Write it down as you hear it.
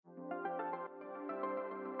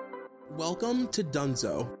Welcome to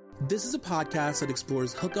Dunzo. This is a podcast that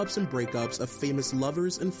explores hookups and breakups of famous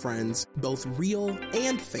lovers and friends, both real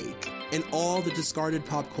and fake, and all the discarded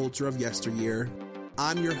pop culture of yesteryear.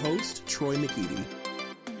 I'm your host, Troy McEady.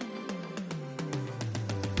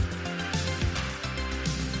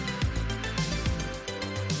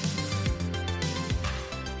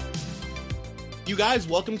 You guys,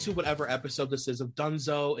 welcome to whatever episode this is of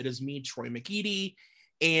Dunzo. It is me, Troy McEady.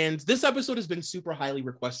 And this episode has been super highly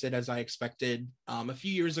requested, as I expected. A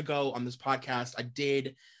few years ago on this podcast, I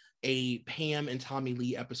did a Pam and Tommy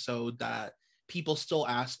Lee episode that people still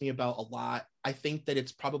ask me about a lot. I think that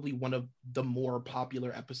it's probably one of the more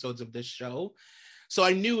popular episodes of this show. So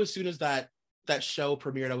I knew as soon as that show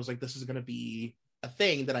premiered, I was like, this is going to be a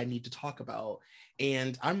thing that I need to talk about.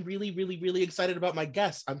 And I'm really, really, really excited about my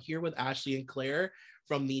guests. I'm here with Ashley and Claire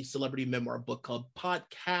from the Celebrity Memoir Book Club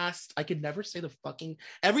podcast. I could never say the fucking,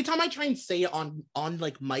 every time I try and say it on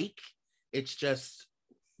like mic, it's just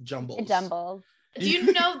jumbles. It jumbles. Do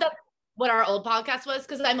you know that what our old podcast was?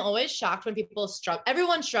 Because I'm always shocked when people struggle.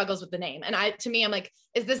 Everyone struggles with the name. And I'm like,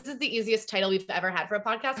 this is the easiest title we've ever had for a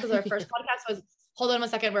podcast? Because our first podcast was, hold on 1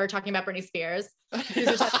 second, we're talking about Britney Spears.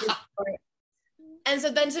 And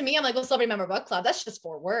so then to me, I'm like, well, Celebrity Memoir Book Club, that's just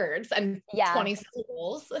 4 words and 20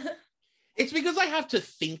 syllables. It's because I have to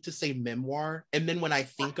think to say memoir. And then when I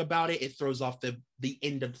think about it, it throws off the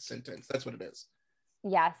end of the sentence. That's what it is.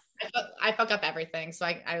 Yes. I fuck up everything. So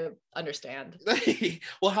I understand.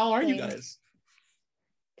 Well, how are you guys?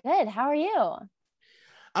 Good. How are you?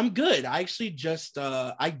 I'm good. I actually just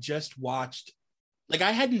watched, like,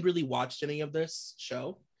 I hadn't really watched any of this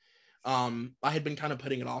show. I had been kind of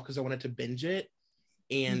putting it off because I wanted to binge it.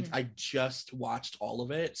 And I just watched all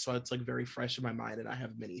of it. So it's like very fresh in my mind and I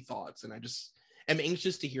have many thoughts. And I just am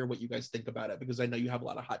anxious to hear what you guys think about it because I know you have a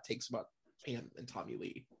lot of hot takes about Pam and Tommy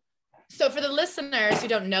Lee. So for the listeners who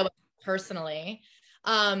don't know personally,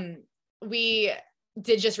 we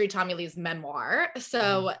did just read Tommy Lee's memoir.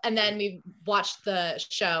 So, and then we watched the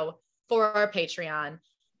show for our Patreon.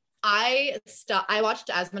 I watched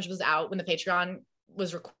as much as was out when the Patreon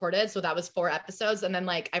was recorded, so that was 4 episodes, and then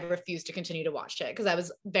like I refused to continue to watch it because I was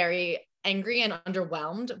very angry and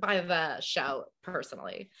underwhelmed by the show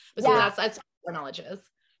personally. But so that's what knowledge is.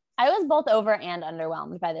 I was both over and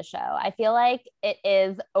underwhelmed by the show. I feel like it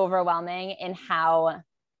is overwhelming in how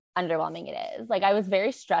underwhelming it is. Like I was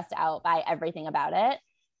very stressed out by everything about it.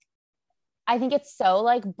 I think it's so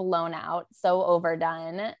like blown out, so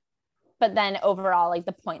overdone, but then overall like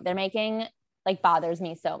the point they're making like bothers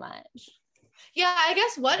me so much. Yeah, I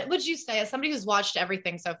guess what would you say, as somebody who's watched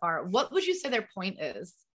everything so far, what would you say their point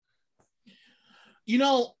is? You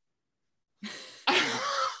know, I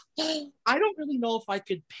don't really know if I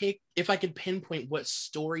could pinpoint what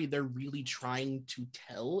story they're really trying to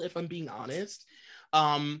tell, if I'm being honest.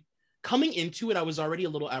 Coming into it, I was already a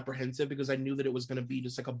little apprehensive because I knew that it was going to be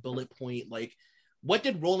just like a bullet point, like, what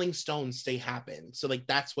did Rolling Stones say happened? So like,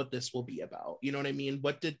 that's what this will be about. You know what I mean?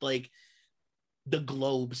 What did like the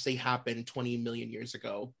globe say happened 20 million years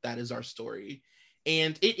ago? That is our story.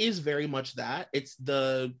 And it is very much that. It's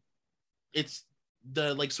the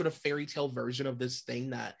like sort of fairy tale version of this thing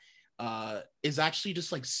that is actually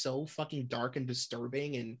just like so fucking dark and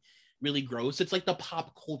disturbing and really gross. It's like the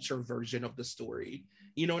pop culture version of the story.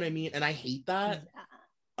 You know what I mean? And I hate that.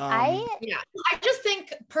 I just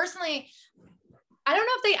think personally, I don't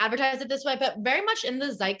know if they advertise it this way, but very much in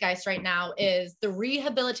the zeitgeist right now is the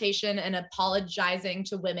rehabilitation and apologizing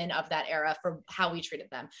to women of that era for how we treated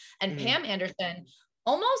them. And Pam Anderson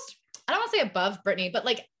almost, I don't want to say above Britney, but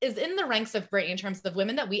like is in the ranks of Britney in terms of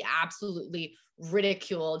women that we absolutely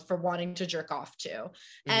ridiculed for wanting to jerk off to.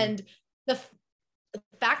 And the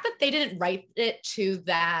fact that they didn't write it to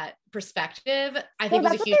that perspective, I think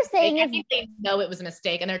was a huge mistake. I think they know it was a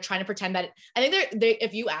mistake and they're trying to pretend that I think they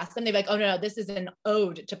if you ask them, they're like, oh no, this is an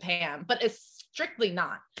ode to Pam, but it's strictly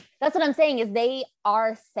not. That's what I'm saying is they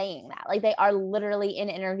are saying that, like they are literally in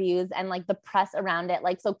interviews and like the press around it.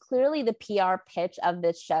 Like, so clearly the PR pitch of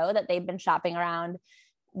this show that they've been shopping around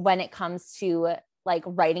when it comes to like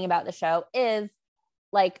writing about the show is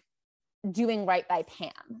like doing right by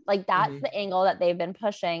Pam. Like that's the angle that they've been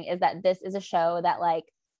pushing, is that this is a show that like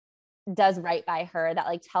does right by her, that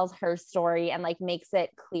like tells her story and like makes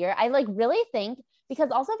it clear. I like really think,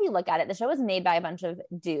 because also if you look at it, the show was made by a bunch of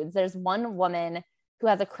dudes. There's one woman who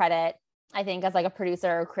has a credit, I think, as like a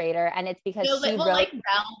producer or creator, and it's because she wrote, like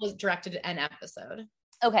Rel was directed an episode.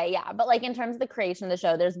 Okay, yeah, but like in terms of the creation of the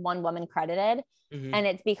show, there's one woman credited, and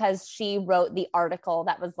it's because she wrote the article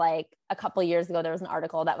that was like a couple years ago. There was an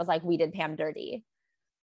article that was like, "We did Pam dirty,"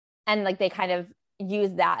 and like they kind of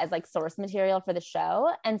use that as like source material for the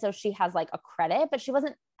show. And so she has like a credit, but she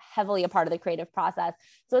wasn't heavily a part of the creative process.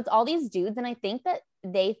 So it's all these dudes. And I think that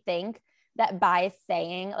they think that by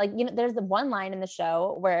saying like, you know, there's the one line in the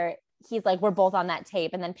show where he's like, we're both on that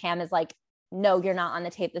tape. And then Pam is like, no, you're not on the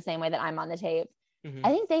tape the same way that I'm on the tape. Mm-hmm. I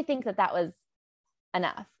think they think that that was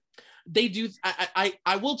enough. They do.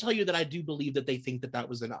 I will tell you that I do believe that they think that that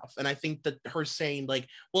was enough. And I think that her saying like,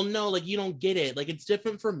 well, no, like you don't get it. Like it's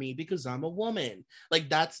different for me because I'm a woman. Like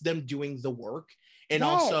that's them doing the work. And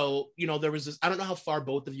also, you know, there was this, I don't know how far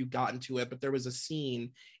both of you got into it, but there was a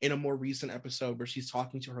scene in a more recent episode where she's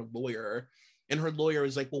talking to her lawyer and her lawyer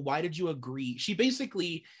is like, well, why did you agree? She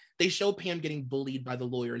basically, they show Pam getting bullied by the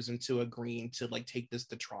lawyers into agreeing to like take this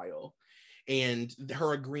to trial. And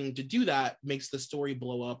her agreeing to do that makes the story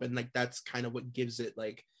blow up. And like, that's kind of what gives it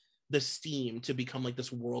like the steam to become like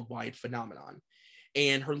this worldwide phenomenon.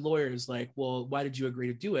 And her lawyer is like, well, why did you agree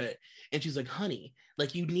to do it? And she's like, honey,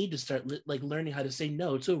 like you need to start like learning how to say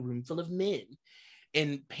no to a room full of men.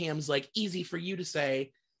 And Pam's like, easy for you to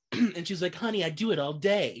say. And she's like, honey, I do it all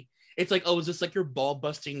day. It's like, oh, is this like your ball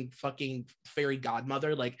busting fucking fairy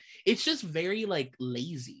godmother? Like, it's just very like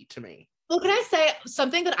lazy to me. Well, can I say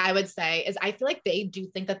something that I would say is I feel like they do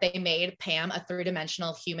think that they made Pam a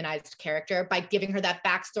three-dimensional humanized character by giving her that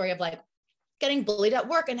backstory of like getting bullied at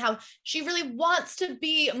work and how she really wants to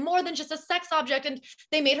be more than just a sex object. And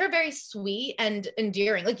they made her very sweet and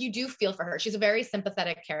endearing. Like you do feel for her. She's a very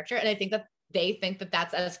sympathetic character. And I think that they think that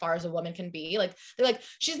that's as far as a woman can be. Like they're like,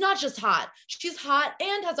 she's not just hot, she's hot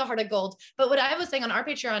and has a heart of gold. But what I was saying on our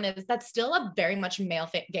Patreon is that's still a very much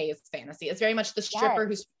male gaze fantasy. It's very much the stripper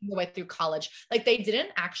who's the way through college. Like they didn't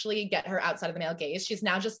actually get her outside of the male gaze. She's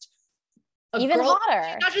now just even girl, hotter.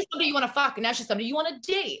 She's not just somebody you want to fuck. Now she's somebody you want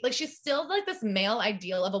to date. Like she's still like this male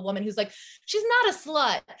ideal of a woman who's like, she's not a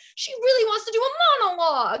slut. She really wants to do a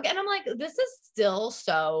monologue. And I'm like, this is still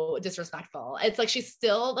so disrespectful. It's like, she's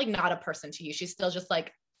still like not a person to you. She's still just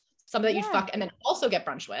like somebody that you fuck and then also get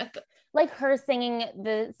brunch with. Like her singing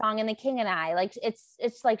the song in The King and I, like it's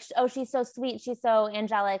like, oh, she's so sweet, she's so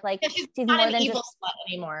angelic, like she's not more an than evil just slut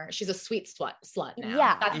anymore. She's a sweet slut now.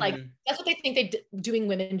 Yeah, that's like that's what they think doing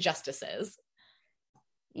women justice is.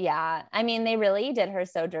 Yeah, I mean, they really did her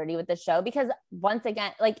so dirty with the show because once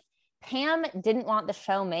again, like Pam didn't want the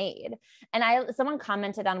show made, and someone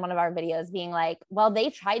commented on one of our videos being like, well, they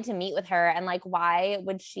tried to meet with her, and like, why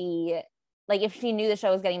would she, like, if she knew the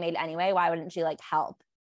show was getting made anyway, why wouldn't she like help?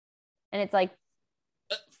 And it's like,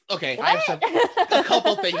 okay, what? I have a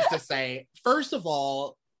couple things to say. First of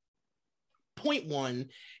all, point one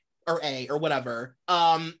or A or whatever.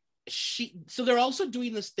 So they're also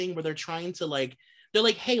doing this thing where they're trying to like, they're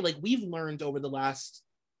like, hey, like we've learned over the last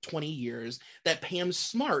 20 years that Pam's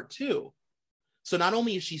smart too. So not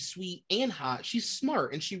only is she sweet and hot, she's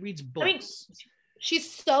smart and she reads books. I mean,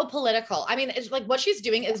 she's so political. I mean, it's like what she's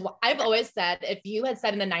doing is what I've always said. If you had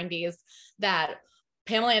said in the 90s that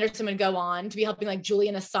Pamela Anderson would go on to be helping like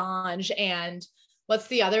Julian Assange and what's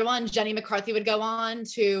the other one? Jenny McCarthy would go on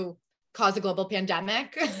to cause a global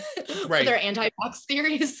pandemic for their anti-vax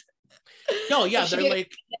theories. No, yeah, they're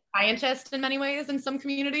like scientists in many ways in some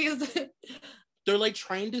communities. They're like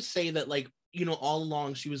trying to say that like, you know, all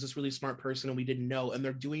along she was this really smart person and we didn't know. And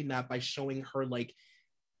they're doing that by showing her like,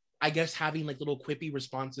 I guess having like little quippy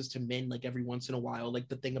responses to men like every once in a while, like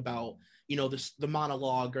the thing about, you know, the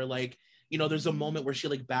monologue or like, you know, there's a moment where she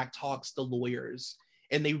like back talks the lawyers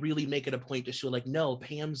and they really make it a point to show like, no,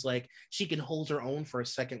 Pam's like, she can hold her own for a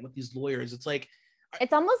second with these lawyers. It's like,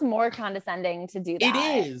 it's almost more condescending to do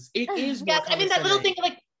that. It is. Yes, I mean, that little thing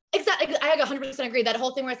like, exactly. I 100% agree. That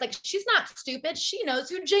whole thing where it's like, she's not stupid. She knows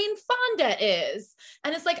who Jane Fonda is.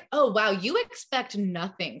 And it's like, oh, wow, you expect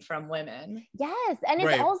nothing from women. Yes. And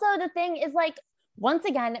it's also the thing is like, once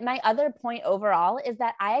again, my other point overall is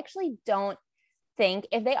that I actually don't think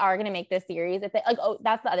if they are going to make this series, if they like, oh,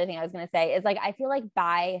 that's the other thing I was going to say is like, I feel like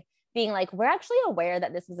by being like, we're actually aware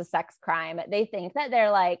that this was a sex crime, they think that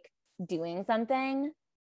they're like doing something.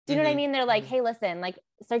 Do you know what I mean? They're like, hey, listen, like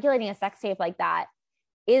circulating a sex tape like that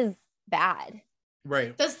is bad.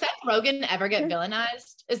 Right. Does Seth Rogen ever get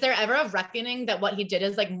villainized? Is there ever a reckoning that what he did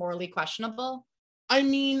is like morally questionable? I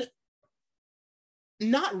mean,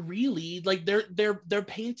 not really. Like they're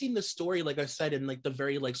painting the story, like I said, in like the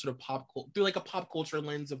very like sort of through like a pop culture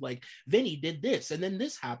lens of like Vinny did this and then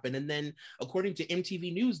this happened and then according to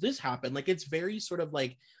MTV News this happened. Like it's very sort of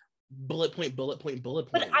like bullet point.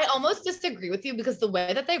 But I almost disagree with you because the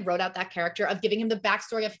way that they wrote out that character of giving him the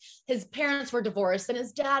backstory of his parents were divorced and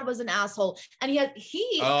his dad was an asshole and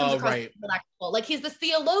he comes across like he's this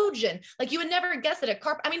theologian. Like you would never guess it.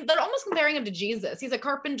 I mean, they're almost comparing him to Jesus. He's a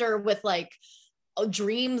carpenter with like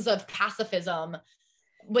dreams of pacifism.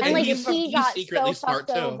 And like he got so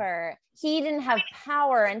fucked over. He didn't have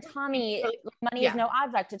power, and Tommy, money is no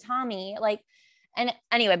object to Tommy. Like, and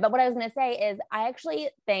anyway, but what I was going to say is I actually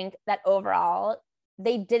think that overall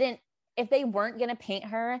they didn't, if they weren't going to paint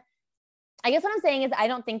her, I guess what I'm saying is I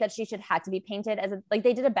don't think that she should have to be painted as a, like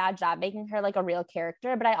they did a bad job making her like a real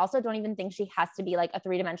character, but I also don't even think she has to be like a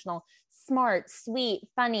three-dimensional, smart, sweet,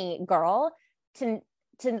 funny girl to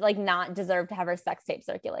like not deserve to have her sex tape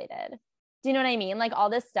circulated. Do you know what I mean? Like all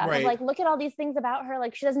this stuff of like, look at all these things about her.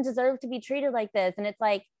 Like she doesn't deserve to be treated like this. And it's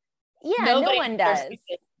like, yeah, no one does.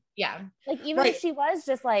 Yeah. Like even if she was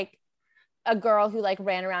just like a girl who like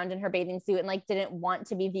ran around in her bathing suit and like didn't want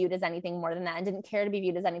to be viewed as anything more than that and didn't care to be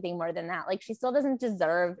viewed as anything more than that, like she still doesn't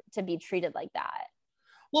deserve to be treated like that.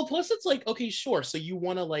 Well, plus it's like, okay, sure. So you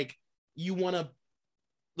want to like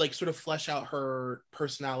sort of flesh out her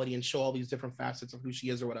personality and show all these different facets of who she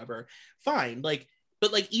is or whatever. Fine. Like,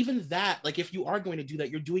 but like even that, like if you are going to do that,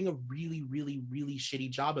 you're doing a really, really, really shitty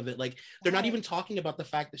job of it. Like they're not even talking about the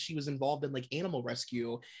fact that she was involved in like animal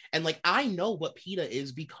rescue. And like, I know what PETA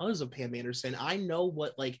is because of Pam Anderson. I know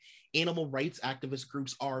what like animal rights activist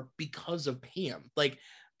groups are because of Pam. Like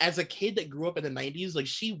as a kid that grew up in the 90s, like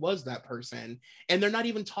she was that person and they're not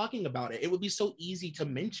even talking about it. It would be so easy to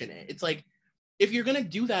mention it. It's like, if you're going to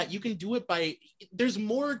do that, you can do it by, there's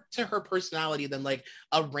more to her personality than like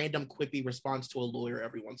a random quippy response to a lawyer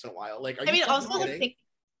every once in a while. Like, also like,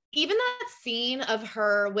 even that scene of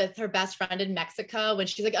her with her best friend in Mexico, when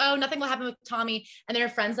she's like, oh, nothing will happen with Tommy. And then her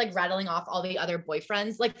friends like rattling off all the other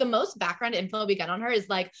boyfriends. Like the most background info we get on her is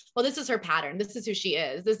like, well, this is her pattern. This is who she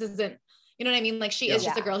is. This isn't, you know what I mean? Like she is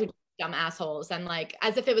just a girl who dumb assholes. And like,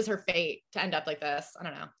 as if it was her fate to end up like this. I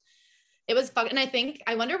don't know. It was fucking, and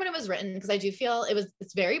I wonder when it was written, because I do feel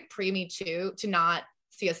it's very pre-Me Too to not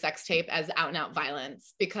see a sex tape as out and out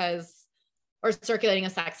violence or circulating a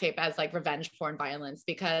sex tape as like revenge porn violence,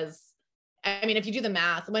 because I mean, if you do the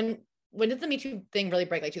math, when did the Me Too thing really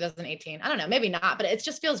break? Like 2018? I don't know, maybe not, but it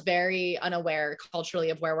just feels very unaware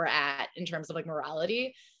culturally of where we're at in terms of like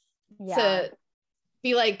morality to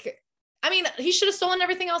be like, I mean, he should have stolen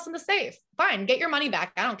everything else in the safe. Fine, get your money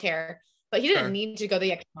back. I don't care. But he didn't need to go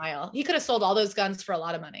the extra mile. He could have sold all those guns for a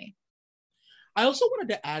lot of money. I also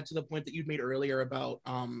wanted to add to the point that you made earlier about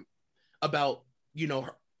you know,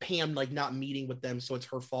 Pam like not meeting with them, so it's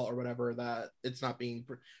her fault or whatever that it's not being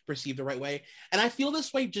perceived the right way. And I feel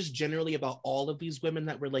this way just generally about all of these women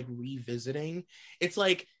that we're like revisiting. It's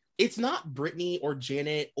like it's not Brittany or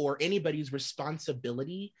Janet or anybody's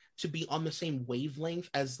responsibility to be on the same wavelength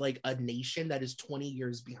as like a nation that is 20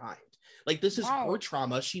 years behind. Like this is her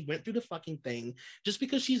trauma. She went through the fucking thing. Just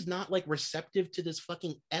because she's not like receptive to this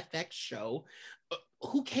fucking FX show,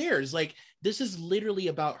 who cares? Like this is literally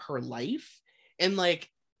about her life. And like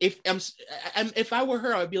if I were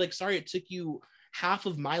her, I would be like, sorry, it took you half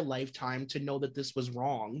of my lifetime to know that this was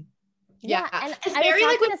wrong. Yeah, and it's very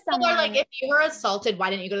like when people are like, if you were assaulted,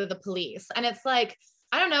 why didn't you go to the police? And it's like,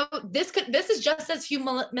 I don't know, this is just as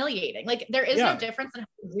humiliating. Like there is no difference in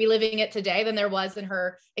reliving it today than there was in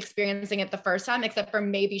her experiencing it the first time, except for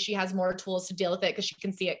maybe she has more tools to deal with it because she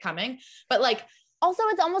can see it coming. But like, also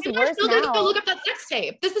it's almost worse now. Still gonna go look up that sex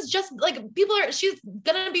tape. This is just like she's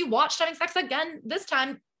gonna be watched having sex again this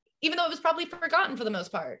time, even though it was probably forgotten for the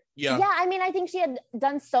most part. Yeah. I mean, I think she had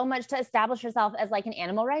done so much to establish herself as like an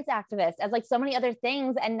animal rights activist, as like so many other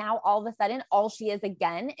things. And now all of a sudden, all she is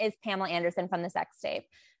again is Pamela Anderson from the sex tape.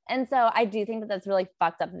 And so I do think that that's really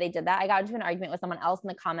fucked up that they did that. I got into an argument with someone else in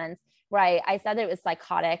the comments where I said that it was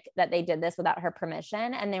psychotic that they did this without her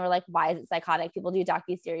permission. And they were like, why is it psychotic? People do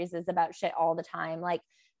docuseries about shit all the time. Like,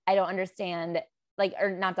 I don't understand, like,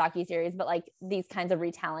 or not docuseries, but like these kinds of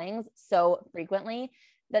retellings so frequently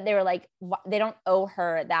that they were like, they don't owe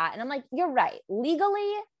her that. And I'm like, you're right.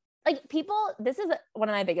 Legally, like people, this is one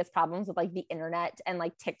of my biggest problems with like the internet and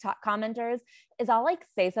like TikTok commenters is I'll like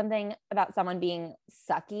say something about someone being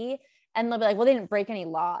sucky and they'll be like, well, they didn't break any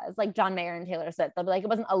laws. Like John Mayer and Taylor Swift, they'll be like, it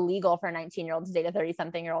wasn't illegal for a 19-year-old to date a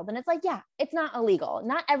 30-something-year-old. And it's like, yeah, it's not illegal.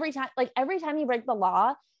 Not every time, like every time you break the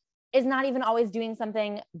law is not even always doing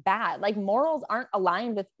something bad. Like morals aren't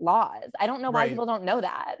aligned with laws. I don't know why people don't know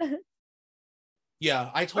that.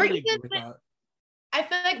 Yeah, I totally agree with that. I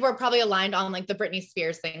feel like we're probably aligned on like the Britney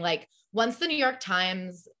Spears thing. Like once the New York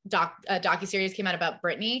Times docuseries came out about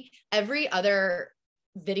Britney, every other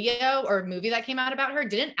video or movie that came out about her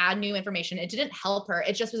didn't add new information. It didn't help her.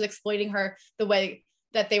 It just was exploiting her the way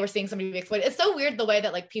that they were seeing somebody be exploited. It's so weird the way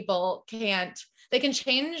that like people they can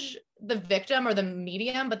change the victim or the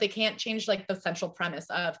medium, but they can't change like the central premise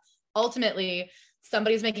of ultimately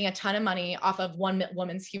somebody's making a ton of money off of one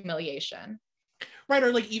woman's humiliation. Right,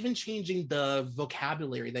 or like even changing the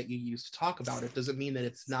vocabulary that you use to talk about it doesn't mean that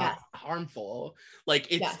it's not harmful. Like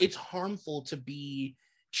it's harmful to be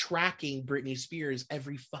tracking Britney Spears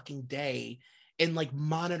every fucking day and like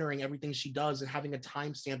monitoring everything she does and having a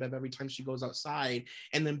timestamp of every time she goes outside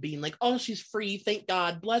and then being like, oh, she's free, thank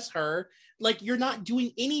God, bless her. Like, you're not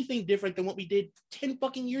doing anything different than what we did 10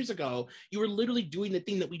 fucking years ago. You were literally doing the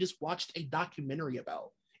thing that we just watched a documentary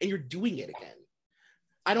about, and you're doing it again.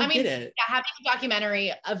 I mean, get it. Yeah, having a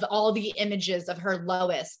documentary of all the images of her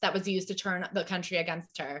lowest that was used to turn the country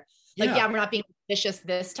against her. Like, we're not being vicious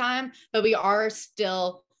this time, but we are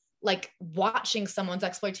still like watching someone's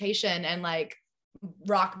exploitation and like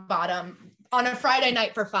rock bottom on a Friday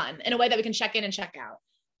night for fun in a way that we can check in and check out.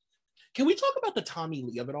 Can we talk about the Tommy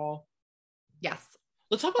Lee of it all? Yes.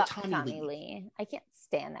 Let's talk about Tommy Lee. I can't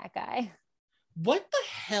stand that guy. What the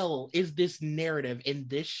hell is this narrative in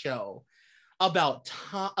this show about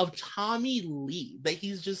Tommy Lee, that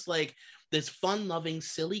he's just like this fun-loving,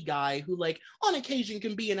 silly guy who like on occasion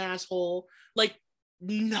can be an asshole? Like,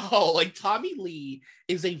 no, like Tommy Lee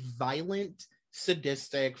is a violent,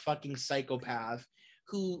 sadistic fucking psychopath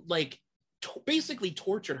who like basically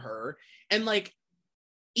tortured her. And like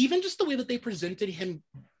even just the way that they presented him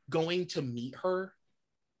going to meet her,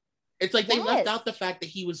 it's like they left out the fact that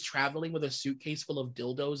he was traveling with a suitcase full of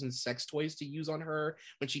dildos and sex toys to use on her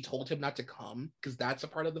when she told him not to come, because that's a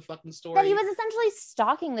part of the fucking story. That he was essentially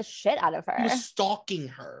stalking the shit out of her. He was stalking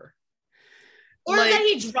her. Or like, that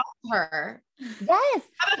he drugged her. Yes.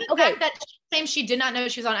 How about the fact that she did not know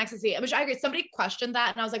she was on ecstasy, which I agree. Somebody questioned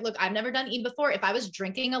that, and I was like, look, I've never done E before. If I was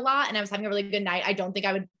drinking a lot and I was having a really good night, I don't think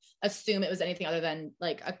I would assume it was anything other than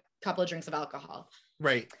like a couple of drinks of alcohol.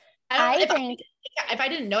 Right. If I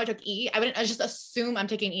didn't know I took E, I just assume I'm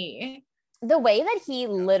taking E. The way that he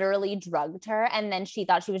literally drugged her and then she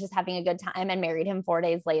thought she was just having a good time and married him 4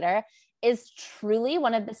 days later is truly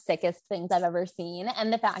one of the sickest things I've ever seen.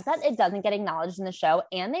 And the fact that it doesn't get acknowledged in the show,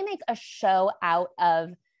 and they make a show out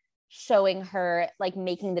of showing her like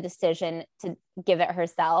making the decision to give it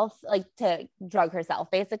herself, like to drug herself,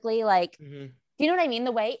 basically. Like, do you know what I mean?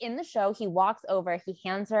 The way in the show, he walks over, he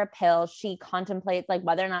hands her a pill, she contemplates like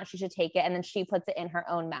whether or not she should take it, and then she puts it in her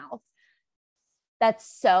own mouth. That's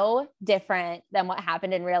so different than what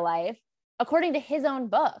happened in real life, according to his own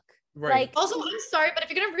book. Right. Like, also, I'm sorry, but if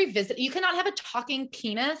you're going to revisit, you cannot have a talking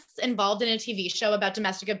penis involved in a TV show about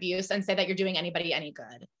domestic abuse and say that you're doing anybody any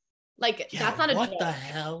good. Like, that's not a what joke. the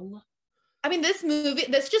hell? I mean, this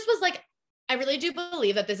just was like, I really do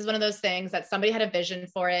believe that this is one of those things that somebody had a vision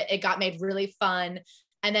for it. It got made really fun.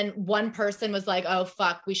 And then one person was like, oh,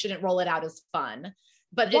 fuck, we shouldn't roll it out as fun.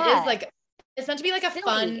 But it is like, it's meant to be like a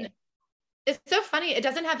fun. It's so funny. It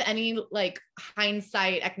doesn't have any like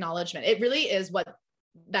hindsight acknowledgement. It really is what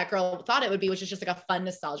that girl thought it would be, which is just like a fun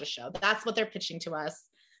nostalgia show. That's what they're pitching to us.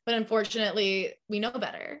 But unfortunately, we know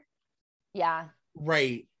better. Yeah.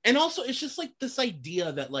 Right. And also, it's just like this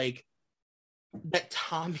idea that like, that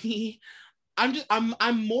Tommy,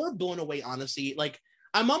 I'm more blown away, honestly. Like,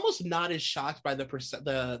 I'm almost not as shocked by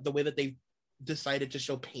the way that they decided to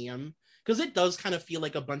show Pam, because it does kind of feel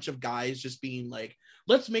like a bunch of guys just being like,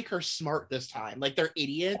 let's make her smart this time. Like, they're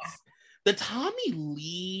idiots. Yeah. The Tommy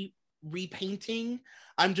Lee repainting,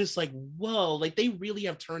 I'm just like, whoa, like they really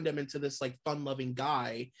have turned him into this like fun-loving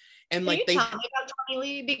guy. And like tell me about Tommy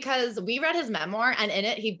Lee, because we read his memoir, and in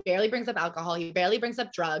it he barely brings up alcohol, he barely brings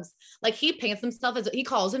up drugs. Like, he paints himself as, he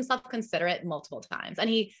calls himself considerate multiple times, and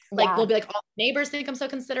he like will be like, all neighbors think I'm so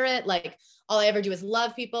considerate, like all I ever do is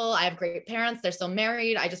love people, I have great parents, they're still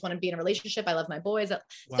married, I just want to be in a relationship, I love my boys.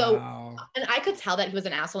 Wow. So, and I could tell that he was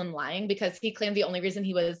an asshole and lying, because he claimed the only reason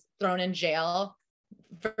he was thrown in jail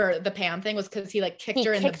for the Pam thing was because he like kicked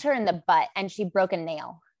her in the butt and she broke a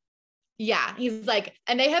nail. Yeah, he's like,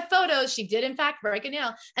 and they have photos, she did in fact break a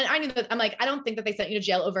nail. And I knew that, I'm like, I don't think that they sent you to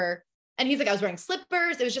jail over, and he's like, I was wearing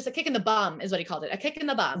slippers, it was just a kick in the bum is what he called it, a kick in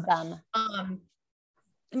the bum.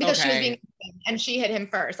 Because she was being, and she hit him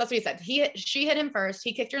first. That's what he said. She hit him first,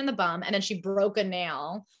 he kicked her in the bum, and then she broke a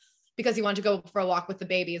nail because he wanted to go for a walk with the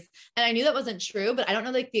babies. And I knew that wasn't true, but I don't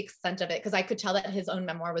know like the extent of it, because I could tell that his own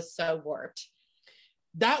memoir was so warped.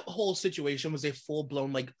 That whole situation was a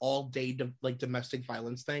full-blown like all-day like domestic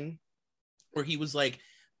violence thing, where he was like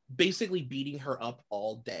basically beating her up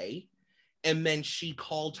all day, and then she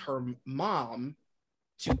called her mom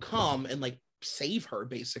to come and like save her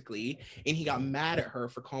basically, and he got mad at her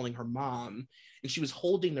for calling her mom, and she was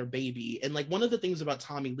holding their baby. And like, one of the things about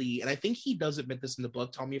Tommy Lee, and I think he does admit this in the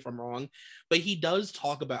book, tell me if I'm wrong, but he does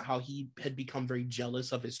talk about how he had become very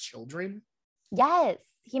jealous of his children. Yes.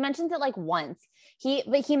 He mentions it like once.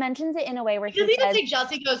 But he mentions it in a way where he doesn't says, say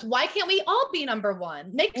jealousy. He goes, why can't we all be number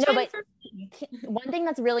one? Make time for me. One thing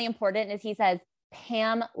that's really important is he says,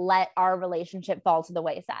 Pam let our relationship fall to the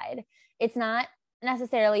wayside. It's not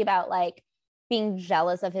necessarily about like being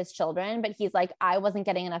jealous of his children, but he's like, I wasn't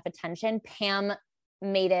getting enough attention. Pam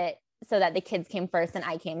made it so that the kids came first and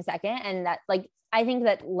I came second. And that like, I think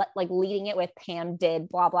that like leading it with Pam did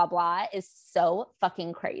blah, blah, blah is so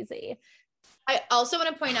fucking crazy. I also want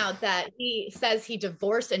to point out that he says he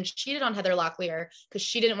divorced and cheated on Heather Locklear because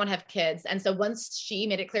she didn't want to have kids. And so once she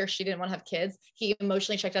made it clear she didn't want to have kids, he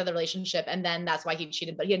emotionally checked out of the relationship. And then that's why he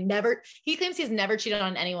cheated. But he claims he's never cheated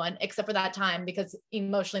on anyone except for that time because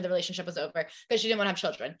emotionally the relationship was over because she didn't want to have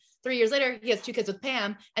children. 3 years later, he has 2 kids with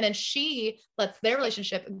Pam. And then she lets their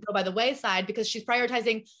relationship go by the wayside because she's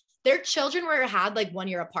prioritizing their children had like 1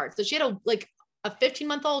 year apart. So she had a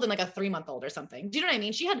 15-month-old and like a 3-month-old or something. Do you know what I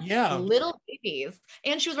mean? She had little babies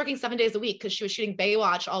and she was working 7 days a week because she was shooting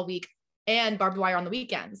Baywatch all week and Barbed Wire on the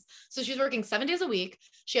weekends. So she was working 7 days a week.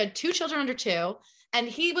 She had 2 children under 2 and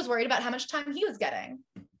he was worried about how much time he was getting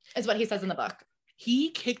is what he says in the book. He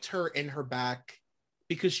kicked her in her back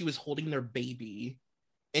because she was holding their baby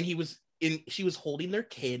and she was holding their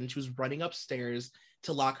kid and she was running upstairs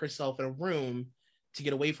to lock herself in a room to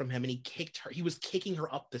get away from him. And he was kicking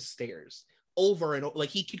her up the stairs over and over. Like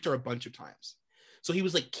he kicked her a bunch of times. So he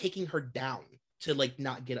was like kicking her down to like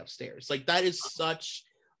not get upstairs. Like that is such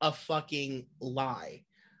a fucking lie.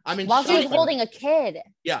 I mean, while she was holding a kid.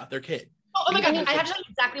 Yeah, their kid. Oh my God. I have to tell you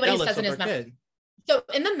exactly what he says in his memoir. So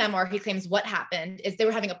in the memoir, he claims what happened is they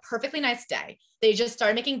were having a perfectly nice day. They just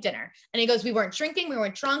started making dinner. And he goes, we weren't drinking, we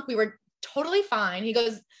weren't drunk, we were totally fine. He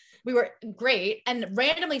goes, we were great. And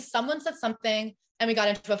randomly someone said something and we got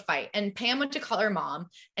into a fight and Pam went to call her mom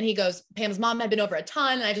and he goes, Pam's mom had been over a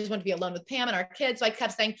ton and I just wanted to be alone with Pam and our kids. So I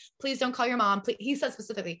kept saying, please don't call your mom. He said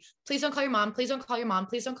specifically, please don't call your mom. Please don't call your mom.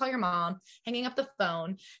 Please don't call your mom. Hanging up the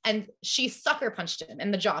phone. And she sucker punched him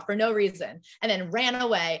in the jaw for no reason and then ran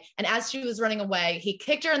away. And as she was running away, he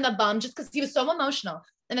kicked her in the bum just because he was so emotional.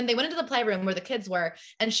 And then they went into the playroom where the kids were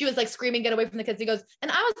and she was like screaming, get away from the kids. He goes, and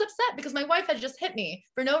I was upset because my wife had just hit me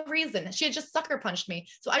for no reason. She had just sucker punched me.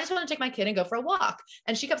 So I just want to take my kid and go for a walk.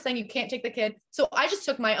 And she kept saying, you can't take the kid. So I just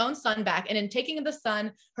took my own son back and in taking the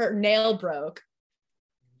son, her nail broke.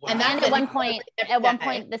 Wow. And then at one point,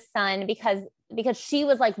 the son, because she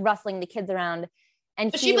was like rustling the kids around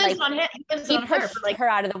and she like, on him. He pushed her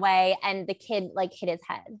out of the way and the kid like hit his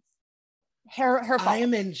head. Her fault. I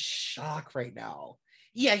am in shock right now.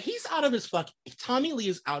 Yeah, he's out of his Tommy Lee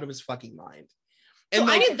is out of his fucking mind. And so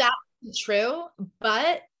like, I knew that was true,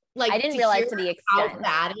 but like I didn't realize to the extent how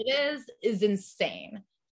bad it is insane.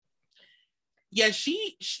 Yeah,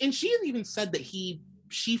 she had even said that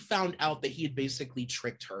she found out that he had basically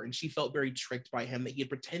tricked her and she felt very tricked by him, that he had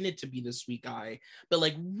pretended to be the sweet guy, but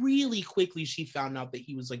like really quickly she found out that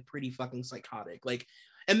he was like pretty fucking psychotic. Like,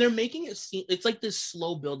 and they're making it seem it's like this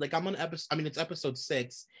slow build. Like it's episode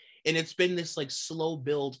 6. And it's been this like slow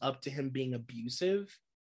build up to him being abusive.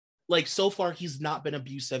 Like so far, he's not been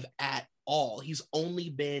abusive at all. He's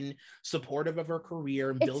only been supportive of her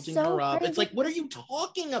career and building her up. Crazy. It's like, what are you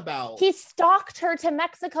talking about? He stalked her to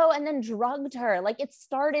Mexico and then drugged her. Like it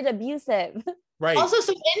started abusive. Right. Also,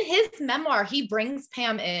 so in his memoir, he brings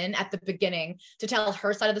Pam in at the beginning to tell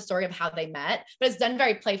her side of the story of how they met, but it's done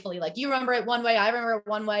very playfully. Like, you remember it one way, I remember it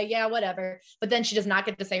one way, yeah, whatever. But then she does not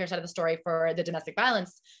get to say her side of the story for the domestic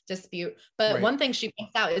violence dispute. But one thing she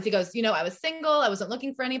points out is he goes, I was single, I wasn't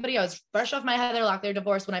looking for anybody, I was fresh off my Heather Locklear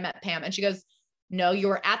divorce when I met Pam. And she goes, no, you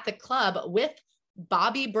were at the club with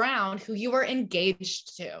Bobby Brown, who you were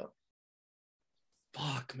engaged to.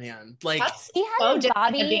 Fuck, man. Like, he had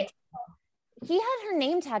Bobby... He had her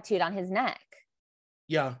name tattooed on his neck.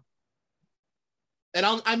 Yeah. And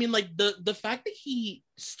I mean, like the fact that he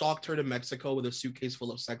stalked her to Mexico with a suitcase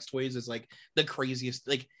full of sex toys is like the craziest.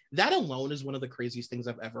 Like that alone is one of the craziest things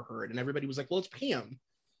I've ever heard. And everybody was like, well, it's Pam.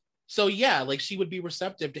 So yeah, like she would be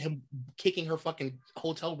receptive to him kicking her fucking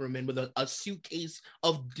hotel room in with a suitcase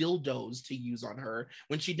of dildos to use on her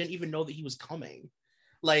when she didn't even know that he was coming.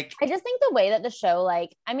 Like, I just think the way that the show,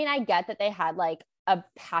 like, I mean, I get that they had like a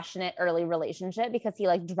passionate early relationship because he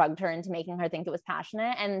like drugged her into making her think it was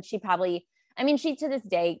passionate. And she probably, I mean, she to this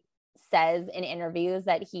day says in interviews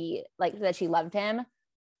that he like, that she loved him,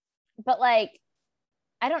 but like,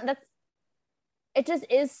 it just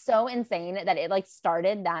is so insane that it like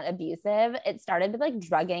started that abusive. It started with like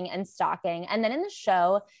drugging and stalking. And then in the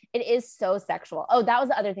show, it is so sexual. Oh, that was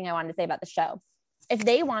the other thing I wanted to say about the show. If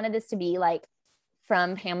they wanted this to be like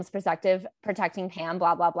from Pam's perspective, protecting Pam,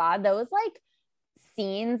 blah, blah, blah, those like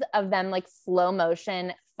scenes of them like slow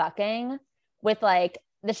motion fucking with like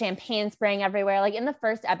the champagne spraying everywhere. Like in the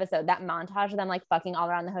first episode, that montage of them like fucking all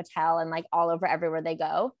around the hotel and like all over everywhere they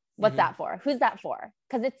go. What's that for? Who's that for?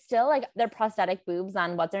 Because it's still like their prosthetic boobs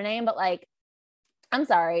on what's her name, but like, I'm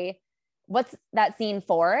sorry, what's that scene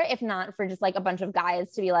for if not for just like a bunch of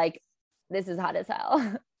guys to be like, this is hot as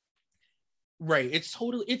hell. Right.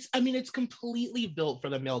 It's completely built for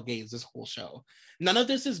the male gaze, this whole show. None of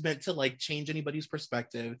this is meant to like change anybody's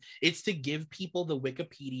perspective. It's to give people the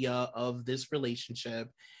Wikipedia of this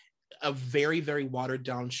relationship, a very, very watered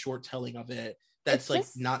down short telling of it that's like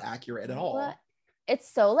not accurate at all.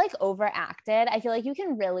 It's so like overacted. I feel like you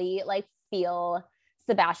can really like feel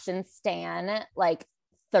Sebastian Stan like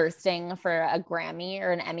thirsting for a Grammy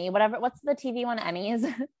or an Emmy, whatever. What's the TV one? Emmys?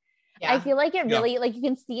 Yeah. I feel like it really, like you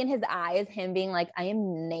can see in his eyes, him being like, I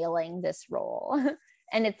am nailing this role.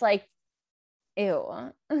 And it's like, ew.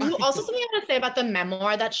 Also, something I want to say about the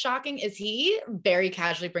memoir that's shocking is he very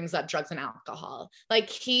casually brings up drugs and alcohol. Like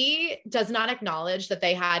he does not acknowledge that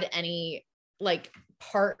they had any like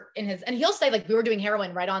part in his, and he'll say like, we were doing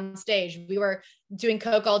heroin right on stage. We were doing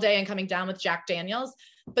coke all day and coming down with Jack Daniels.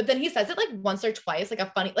 But then he says it like once or twice, like a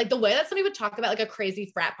funny, like the way that somebody would talk about like a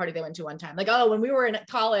crazy frat party they went to one time. Like, oh, when we were in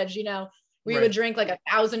college, you know, we would drink like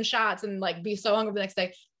 1,000 shots and like be so hungry the next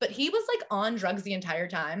day. But he was like on drugs the entire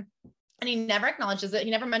time. And he never acknowledges it.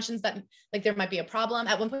 He never mentions that like there might be a problem.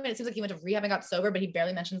 At one point, it seems like he went to rehab and got sober, but he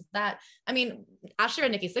barely mentions that. I mean, Ashley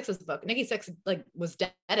read Nikki Sixx's book. Nikki Sixx like was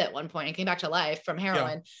dead at one point and came back to life from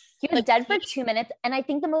heroin. He was dead for 2 minutes. And I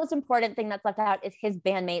think the most important thing that's left out is his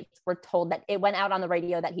bandmates were told that it went out on the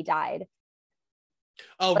radio that he died.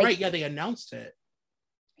 Oh, like, right. Yeah, they announced it.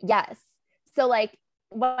 Yes. So like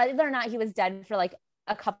whether or not he was dead for like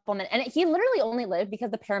a couple minutes, and he literally only lived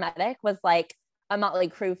because the paramedic was like a Motley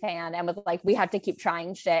Crue fan and was like, we have to keep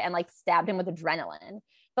trying shit, and like stabbed him with adrenaline.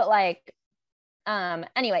 But like,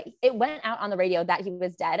 anyway, it went out on the radio that he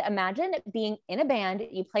was dead. Imagine being in a band,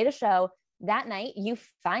 you played a show that night, you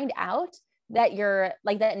find out that you're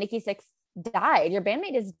like that Nikki Sixx died. Your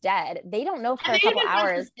bandmate is dead. They don't know for a couple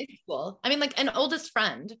hours. I mean, like an oldest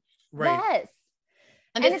friend. Right. Yes.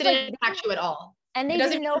 And this didn't impact you at all. And they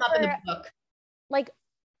didn't know for, in the book. Like,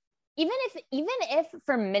 even if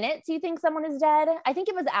for minutes you think someone is dead, I think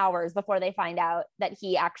it was hours before they find out that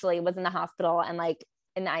he actually was in the hospital and like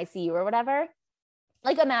in the ICU or whatever.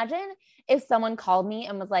 Like imagine if someone called me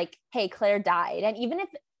and was like, hey, Claire died. And even if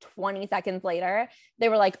 20 seconds later, they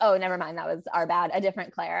were like, oh, never mind, that was our bad, a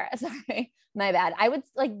different Claire. Sorry, my bad. I would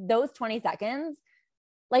like those 20 seconds,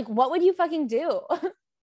 like what would you fucking do?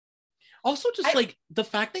 Also just like the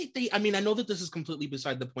fact that I mean, I know that this is completely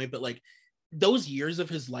beside the point, but like those years of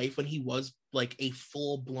his life when he was like a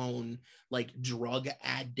full-blown like drug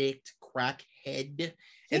addict, crackhead,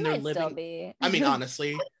 and they're living. Still be. I mean,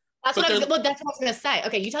 honestly, that's what I was gonna say.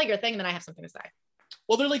 Okay, you tell your thing, and then I have something to say.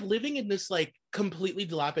 Well, they're like living in this like completely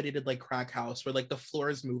dilapidated like crack house where like the floor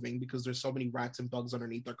is moving because there's so many rats and bugs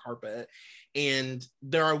underneath their carpet, and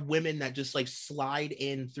there are women that just like slide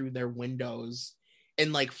in through their windows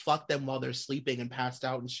and like fuck them while they're sleeping and passed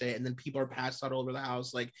out and shit. And then people are passed out all over the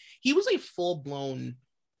house. Like he was a full-blown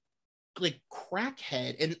like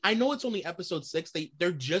crackhead. And I know it's only episode 6.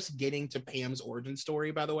 They're just getting to Pam's origin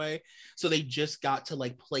story, by the way. So they just got to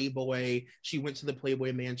like Playboy. She went to the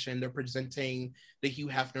Playboy mansion. They're presenting the Hugh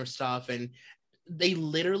Hefner stuff. And they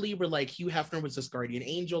literally were like, Hugh Hefner was this guardian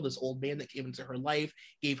angel, this old man that came into her life,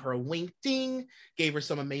 gave her a wink ding, gave her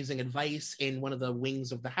some amazing advice in one of the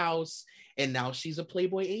wings of the house. And now she's a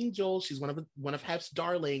Playboy angel. She's one of Hef's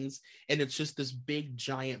darlings. And it's just this big,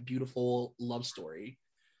 giant, beautiful love story.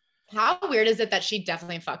 How weird is it that she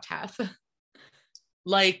definitely fucked Hef?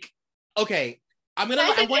 Like, okay, I'm gonna.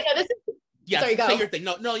 Sorry, go. Say your thing.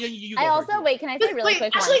 No, you go. I also wait. Can I say really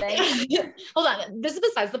quick one thing? Hold on. This is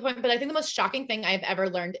besides the point, but I think the most shocking thing I've ever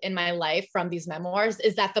learned in my life from these memoirs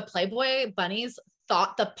is that the Playboy bunnies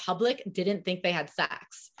thought the public didn't think they had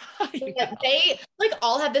sex. They like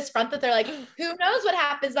all had this front that they're like, who knows what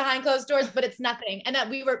happens behind closed doors, but it's nothing. And that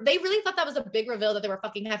they really thought that was a big reveal that they were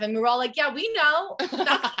fucking Hef. And we were all like, yeah, we know.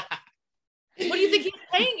 What do you think he was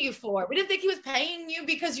paying you for? We didn't think he was paying you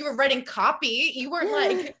because you were writing copy. You weren't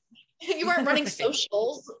like, you weren't running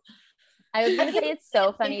socials. I was gonna say it's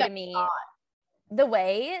so funny to me the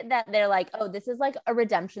way that they're like, oh, this is like a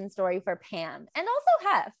redemption story for Pam and also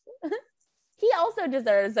Hef. He also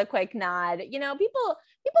deserves a quick nod. You know, people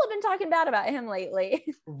have been talking bad about him lately.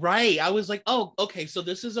 Right. I was like, oh, okay. So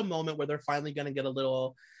this is a moment where they're finally gonna get a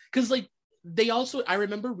little, because like I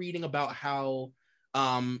remember reading about how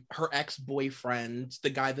her ex-boyfriend, the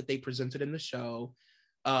guy that they presented in the show,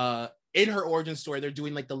 in her origin story, they're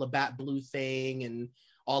doing like the Labatt Blue thing and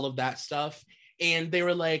all of that stuff. And they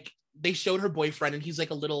were like, they showed her boyfriend, and he's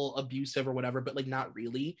like a little abusive or whatever, but like not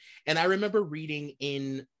really. And I remember reading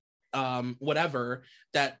in whatever,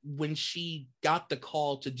 that when she got the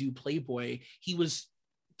call to do Playboy, he was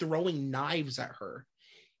throwing knives at her.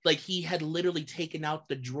 Like he had literally taken out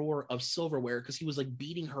the drawer of silverware because he was like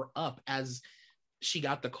beating her up as she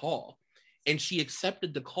got the call. And she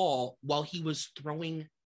accepted the call while he was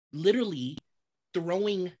literally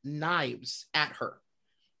throwing knives at her.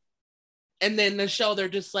 And then the show, they're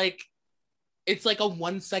just like, it's like a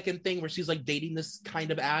 1 second thing where she's like dating this kind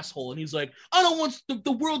of asshole. And he's like, I don't want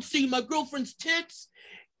the world seeing my girlfriend's tits.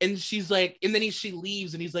 And she's like, and then she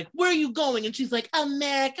leaves and he's like, where are you going? And she's like,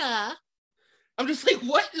 America. I'm just like,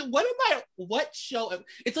 what show?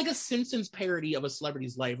 It's like a Simpsons parody of a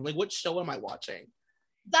celebrity's life. I'm like, what show am I watching?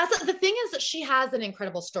 That's the thing, is that she has an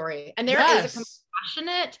incredible story, and there is a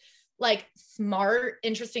compassionate, like smart,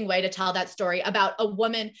 interesting way to tell that story about a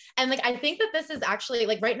woman. And like, I think that this is actually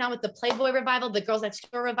like right now with the Playboy revival, the Girls Next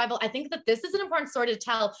Door revival, I think that this is an important story to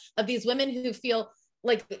tell of these women who feel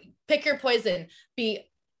like, pick your poison, be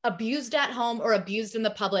abused at home or abused in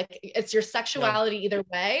the public. It's your sexuality either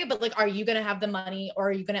way, but like, are you going to have the money, or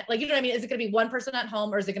are you going to, like, you know what I mean? Is it going to be one person at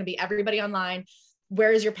home, or is it going to be everybody online?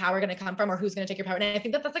 Where is your power going to come from, or who's going to take your power? And I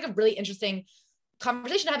think that that's like a really interesting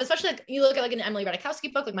conversation to have, especially like you look at like an Emily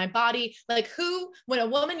Ratajkowski book, like My Body, like who, when a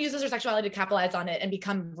woman uses her sexuality to capitalize on it and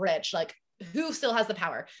become rich, like who still has the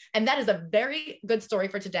power? And that is a very good story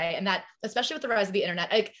for today. And that, especially with the rise of the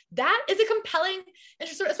internet, like that is a compelling,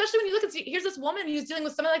 interesting, especially when you look at, here's this woman who's dealing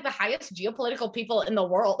with some of like the highest geopolitical people in the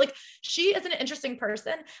world. Like she is an interesting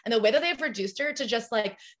person. And the way that they've reduced her to just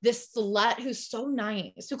like this slut who's so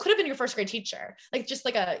nice, who could have been your first grade teacher, like just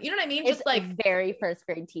like a, you know what I mean? It's just like very first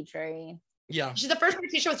grade teacher-y. Yeah. She's the first grade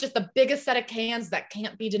teacher with just the biggest set of cans that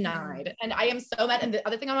can't be denied. And I am so mad. And the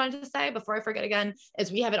other thing I wanted to say before I forget again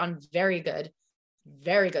is we have it on very good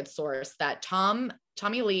source that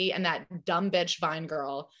Tommy Lee and that dumb bitch Vine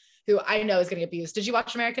girl, who I know is getting abused. Did you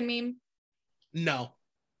watch American Meme? No.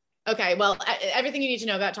 Okay. Well, everything you need to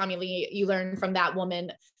know about Tommy Lee, you learn from that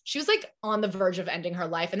woman. She was like on the verge of ending her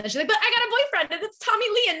life. And then she's like, but I got a boyfriend and it's Tommy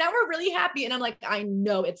Lee. And now we're really happy. And I'm like, I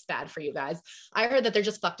know it's bad for you guys. I heard that they're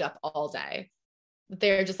just fucked up all day.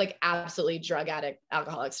 They're just like absolutely drug addict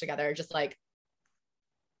alcoholics together. Just like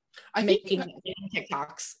making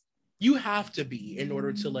TikToks. You have to be in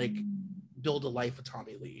order to like build a life with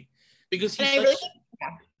Tommy Lee, because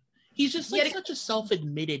he's just like such a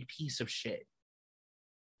self-admitted piece of shit.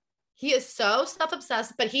 He is so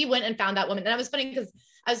self-obsessed, but he went and found that woman. And I was funny because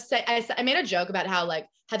I made a joke about how like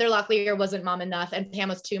Heather Locklear wasn't mom enough and Pam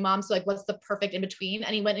was too moms. So like, what's the perfect in between?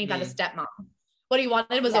 And he went and he found a stepmom. What he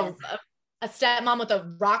wanted was a stepmom with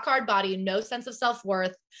a rock hard body, no sense of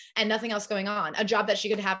self-worth, and nothing else going on. A job that she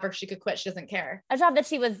could have or she could quit. She doesn't care. A job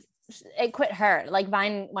that it quit her. Like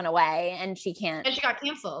Vine went away and she can't. And she got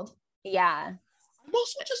canceled. Yeah. I'm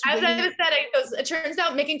also just as I said, it turns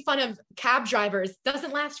out making fun of cab drivers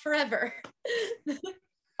doesn't last forever.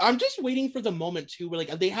 I'm just waiting for the moment too where like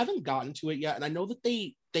they haven't gotten to it yet, and I know that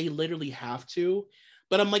they literally have to,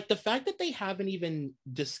 but I'm like, the fact that they haven't even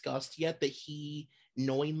discussed yet that he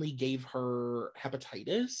knowingly gave her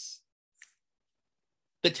hepatitis,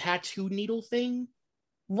 the tattoo needle thing.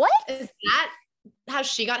 What is that? How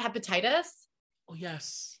she got hepatitis? Oh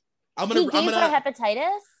yes, I'm gonna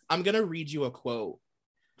hepatitis. I'm gonna read you a quote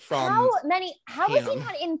from how was he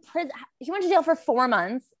not in prison? He went to jail for 4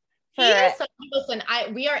 months. Listen,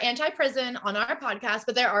 we are anti-prison on our podcast,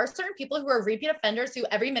 but there are certain people who are repeat offenders who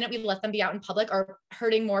every minute we let them be out in public are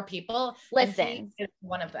hurting more people. Listen, is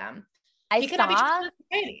one of them. I saw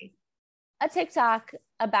a TikTok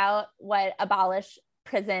about what abolish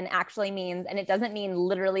prison actually means, and it doesn't mean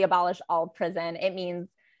literally abolish all prison. It means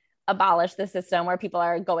abolish the system where people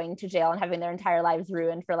are going to jail and having their entire lives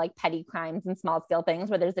ruined for like petty crimes and small scale things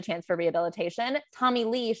where there's a chance for rehabilitation. Tommy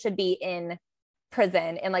Lee should be in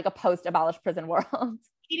prison in like a post-abolished prison world.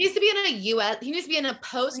 He needs to be in a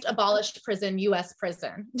post-abolished prison, US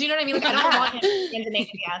prison. Do you know what I mean? Like, I don't want him in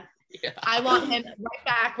Indonesia. Yeah. I want him right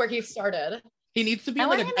back where he started. He needs to be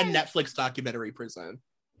like a Netflix documentary prison.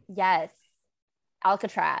 Yes.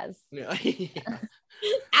 Alcatraz. Yeah.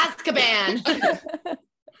 Azkaban.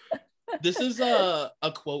 This is a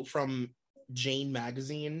quote from Jane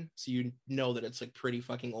magazine, so you know that it's like pretty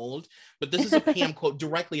fucking old, but this is a Pam quote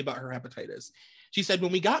directly about her hepatitis. She said,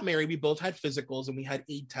 when we got married, we both had physicals and we had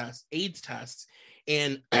AIDS tests,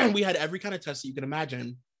 and we had every kind of test that you can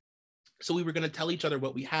imagine. So we were going to tell each other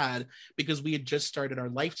what we had because we had just started our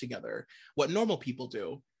life together, what normal people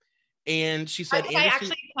do. And she said,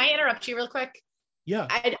 can I interrupt you real quick? Yeah.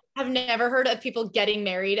 have never heard of people getting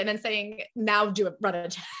married and then saying, now run a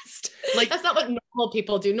test. Like, that's not what normal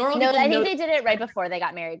people do. No, I think they did it right before they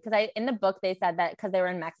got married. Because in the book, they said that because they were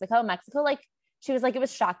in Mexico, like, she was like, it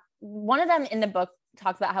was shocked. One of them in the book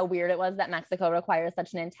talks about how weird it was that Mexico requires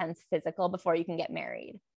such an intense physical before you can get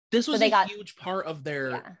married. This was a huge part of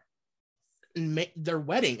their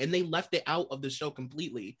wedding, and they left it out of the show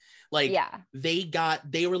completely. Like,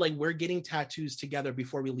 they were like, we're getting tattoos together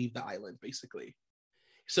before we leave the island, basically.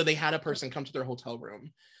 So they had a person come to their hotel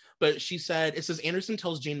room. But she said, it says, Anderson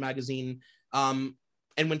tells Jane magazine,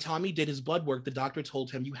 and when Tommy did his blood work, the doctor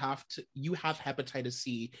told him, you have hepatitis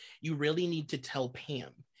C. You really need to tell Pam.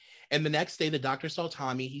 And the next day, the doctor saw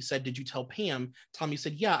Tommy. He said, did you tell Pam? Tommy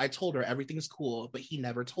said, yeah, I told her. Everything's cool, but he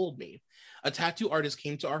never told me. A tattoo artist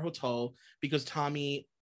came to our hotel because Tommy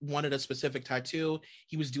wanted a specific tattoo.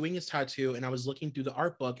 He was doing his tattoo, and I was looking through the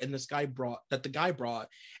art book, and the guy brought,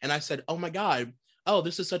 and I said, oh my God, oh,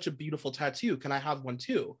 this is such a beautiful tattoo. Can I have one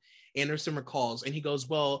too? Anderson recalls, and he goes,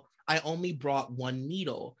 well, I only brought one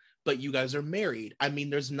needle, but you guys are married. I mean,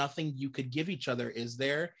 there's nothing you could give each other, is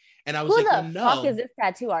there? And I was like, well, no. Who the fuck is this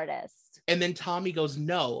tattoo artist? And then Tommy goes,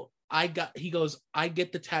 no, I get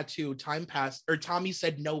the tattoo, time passed, or Tommy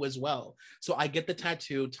said no as well. So I get the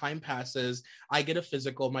tattoo, time passes, I get a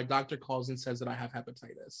physical, my doctor calls and says that I have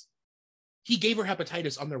hepatitis. He gave her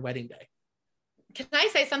hepatitis on their wedding day. Can I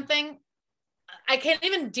say something? I can't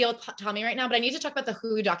even deal with Tommy right now, but I need to talk about the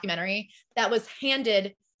Hulu documentary that was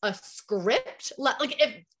handed a script. Like,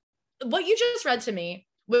 if what you just read to me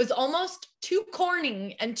was almost too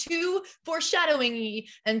corny and too foreshadowing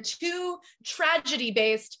and too tragedy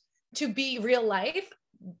based to be real life.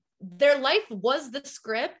 Their life was the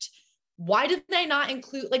script. Why did they not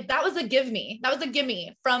include, like, that was a gimme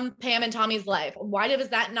from Pam and Tommy's life. Why was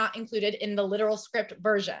that not included in the literal script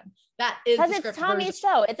version? That is because it's Tommy's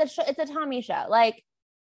show. It's a Tommy show. Like,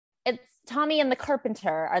 it's Tommy and the Carpenter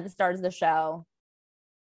are the stars of the show,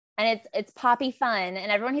 and it's poppy fun,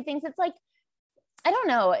 and everyone who thinks it's like, I don't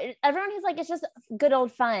know, everyone who's like, it's just good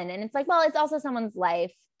old fun, and it's like, well, it's also someone's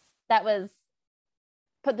life that was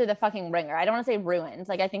put through the fucking ringer. I don't want to say ruined.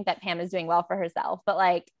 Like, I think that Pam is doing well for herself, but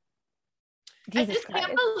like, Jesus I just Christ.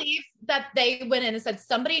 Can't believe that they went in and said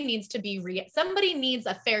somebody needs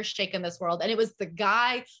a fair shake in this world, and it was the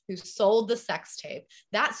guy who sold the sex tape.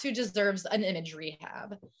 That's who deserves an image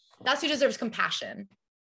rehab. That's who deserves compassion.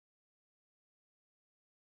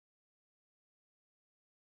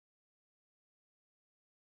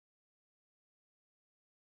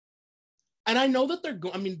 And I know that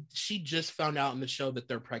I mean, she just found out in the show that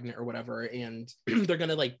they're pregnant or whatever, and they're going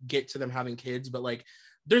to like get to them having kids, but like,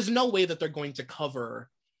 there's no way that they're going to cover,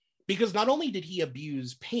 because not only did he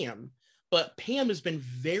abuse Pam, but Pam has been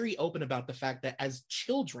very open about the fact that as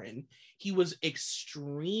children, he was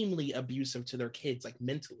extremely abusive to their kids, like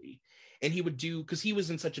mentally. And he would because he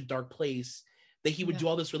was in such a dark place, that he would do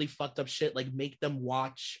all this really fucked up shit, like make them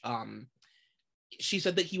watch, she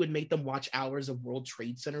said that he would make them watch hours of World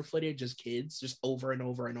Trade Center footage as kids, just over and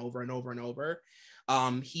over and over and over and over.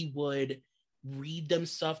 He would read them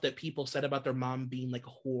stuff that people said about their mom being like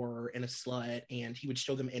a whore and a slut, and he would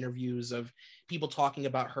show them interviews of people talking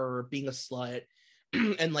about her being a slut,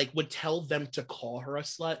 and like would tell them to call her a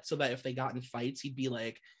slut, so that if they got in fights, he'd be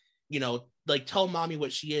like, you know, like, tell mommy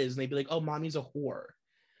what she is, and they'd be like, oh, mommy's a whore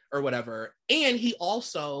or whatever. And he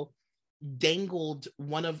also dangled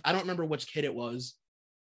I don't remember which kid it was,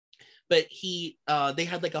 but they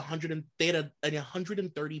had like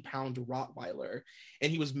 130-pound Rottweiler,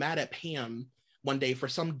 and he was mad at Pam one day for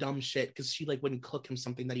some dumb shit because she like wouldn't cook him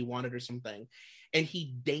something that he wanted or something, and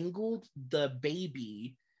he dangled the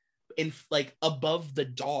baby in like above the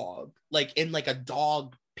dog, like in like a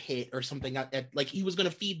dog pit or something, like he was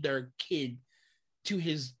gonna feed their kid to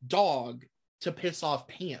his dog to piss off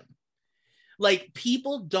Pam. Like,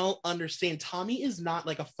 people don't understand. Tommy is not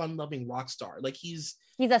like a fun-loving rock star. Like, he's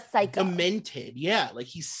a psycho. Demented. Yeah, like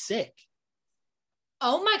he's sick.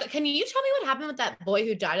 Oh my God. Can you tell me what happened with that boy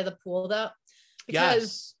who died at the pool though?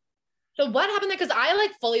 Yes. So what happened there? Because I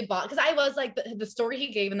like fully bought, because I was like, the story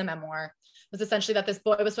he gave in the memoir was essentially that this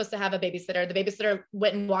boy was supposed to have a babysitter. The babysitter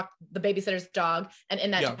went and walked the babysitter's dog, and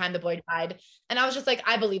in that time the boy died. And I was just like,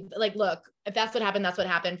 I believe, like, look, if that's what happened, that's what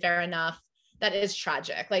happened. Fair enough. That is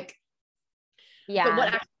tragic. Like, yeah.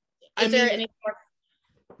 What is there any more?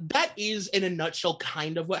 That is, in a nutshell,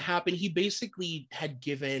 kind of what happened. He basically had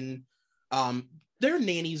given their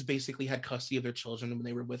nannies basically had custody of their children when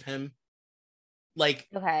they were with him. Like,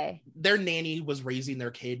 okay, their nanny was raising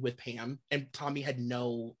their kid with Pam, and Tommy had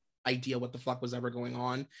no idea what the fuck was ever going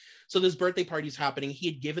on. So this birthday party's happening. He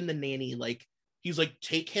had given the nanny, like, he's like,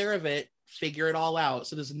 take care of it figure it all out.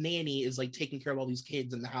 So this nanny is like taking care of all these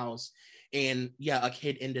kids in the house, and yeah, a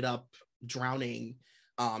kid ended up drowning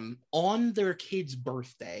on their kid's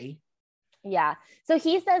birthday. Yeah. So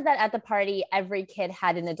he says that at the party, every kid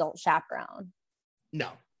had an adult chaperone. No.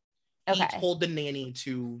 Okay. He told the nanny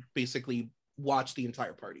to basically watch the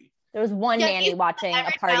entire party. There was one nanny watching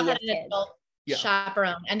a party of kids.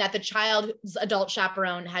 Chaperone, and that the child's adult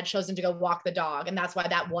chaperone had chosen to go walk the dog, and that's why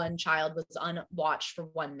that one child was unwatched for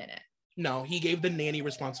 1 minute. No, he gave the nanny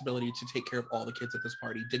responsibility to take care of all the kids at this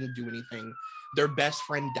party. Didn't do anything. Their best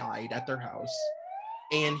friend died at their house,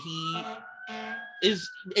 and he is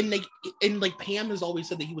and like Pam has always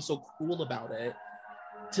said that he was so cruel about it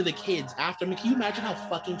to the kids after. I mean, can you imagine how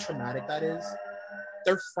fucking traumatic that is?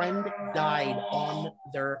 Their friend died on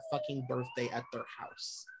their fucking birthday at their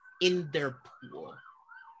house in their pool.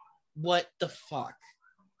 What the fuck?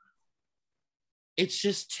 It's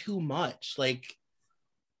just too much. Like,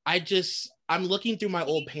 I'm looking through my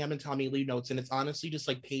old Pam and Tommy Lee notes, and it's honestly just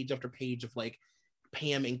like page after page of like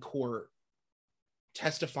Pam in court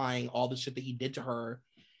testifying all the shit that he did to her,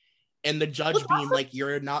 and the judge being like,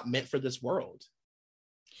 you're not meant for this world.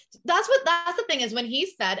 That's the thing is when he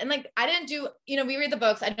said, and like, I didn't do, we read the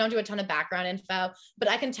books, I don't do a ton of background info, but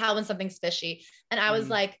I can tell when something's fishy. And I was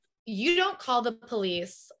like, you don't call the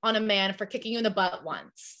police on a man for kicking you in the butt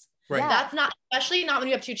once. Right. Yeah. That's not, especially not when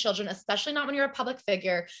you have 2 children, especially not when you're a public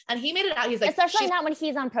figure. And he made it out. He's like, especially not when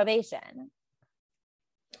he's on probation.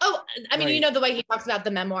 Oh, I mean, the way he talks about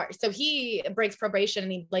the memoir. So he breaks probation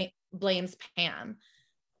and he blames Pam.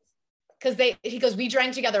 Because he goes, we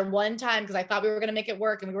drank together one time because I thought we were going to make it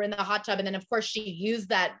work, and we were in the hot tub. And then of course she used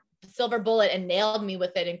that silver bullet and nailed me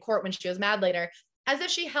with it in court when she was mad later, as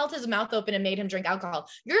if she held his mouth open and made him drink alcohol.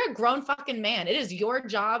 You're a grown fucking man. It is your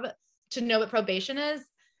job to know what probation is.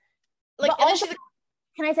 Like, and also,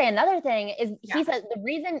 can I say another thing is he said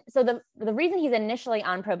the reason he's initially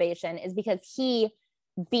on probation is because he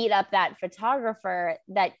beat up that photographer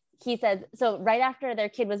that he says, so right after their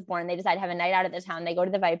kid was born, they decide to have a night out at the town. They go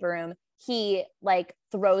to the Viper Room. He like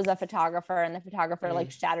throws a photographer, and the photographer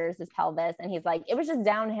like shatters his pelvis. And he's like, it was just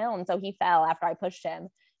downhill. And so he fell after I pushed him.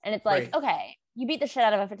 And it's like, okay, you beat the shit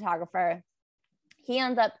out of a photographer. He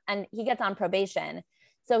ends up, and he gets on probation.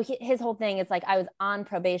 So his whole thing is like, I was on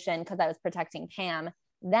probation because I was protecting Pam.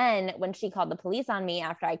 Then when she called the police on me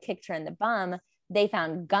after I kicked her in the bum, they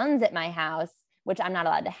found guns at my house, which I'm not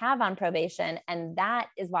allowed to have on probation. And that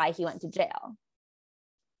is why he went to jail.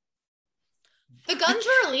 The guns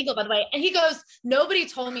were illegal, by the way. And he goes, nobody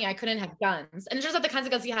told me I couldn't have guns. And it turns out the kinds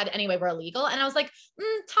of guns he had anyway were illegal. And I was like,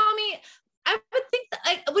 Tommy, I would think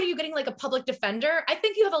that, what are you getting, like a public defender? I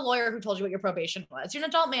think you have a lawyer who told you what your probation was. You're an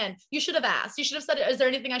adult man. You should have asked. You should have said, is there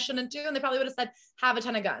anything I shouldn't do? And they probably would have said, have a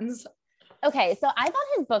ton of guns. Okay, so I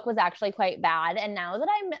thought his book was actually quite bad. And now that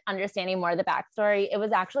I'm understanding more of the backstory, it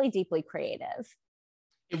was actually deeply creative.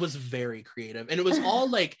 It was very creative. And it was all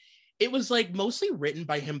like, it was like mostly written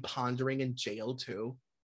by him pondering in jail too.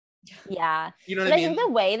 Yeah. You know what I mean? I think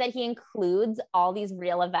the way that he includes all these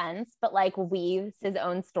real events, but like weaves his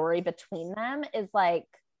own story between them is like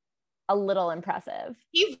a little impressive.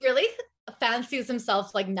 He really fancies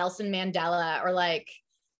himself like Nelson Mandela or like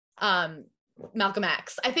Malcolm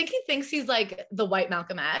X. I think he thinks he's like the white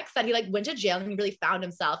Malcolm X, that he like went to jail and he really found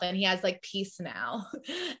himself and he has like peace now.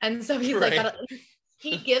 And so he's like,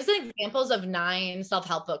 he gives examples of 9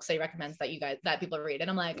 self-help books that he recommends that people read. And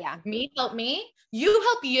I'm like, me help me, you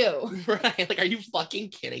help you. Right. Like, are you fucking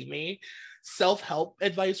kidding me? Self-help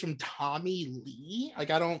advice from Tommy Lee? Like,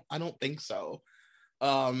 I don't think so.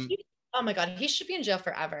 Oh my God, he should be in jail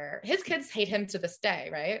forever. His kids hate him to this day,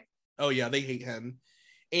 right? Oh yeah, they hate him.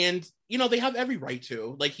 And they have every right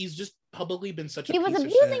to. Like, he's just publicly been such a piece of shit. He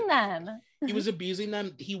was abusing them. He was abusing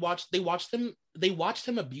them. They watched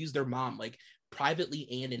him abuse their mom, like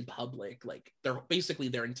privately and in public, like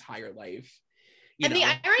their entire life. And the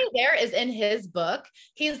irony there is in his book,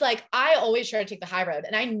 he's like, I always try to take the high road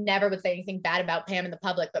and I never would say anything bad about Pam in the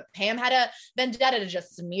public, but Pam had a vendetta to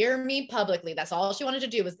just smear me publicly. That's all she wanted to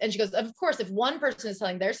do and she goes, of course, if one person is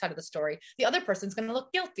telling their side of the story, the other person's going to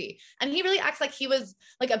look guilty. And he really acts like he was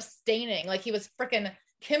like abstaining, like he was freaking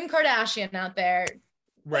Kim Kardashian out there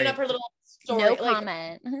putting up her little story. No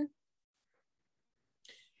comment.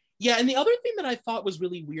 Yeah. And the other thing that I thought was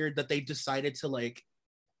really weird that they decided to like,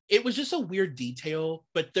 it was just a weird detail,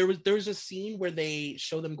 but there was a scene where they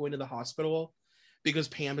show them going to the hospital because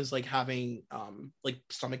Pam is like having like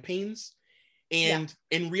stomach pains. And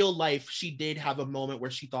in real life, she did have a moment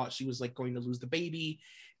where she thought she was like going to lose the baby.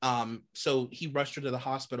 So he rushed her to the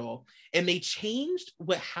hospital and they changed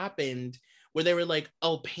what happened where they were like,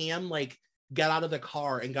 oh, Pam like got out of the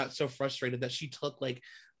car and got so frustrated that she took like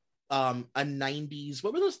a 90s,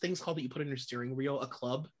 what were those things called that you put in your steering wheel? A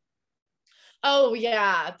club? Oh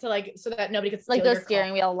yeah, to like so that nobody could steal like those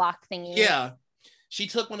steering wheel lock thingies. Yeah, she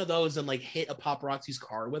took one of those and like hit a paparazzi's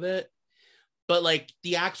car with it. But like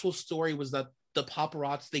the actual story was that the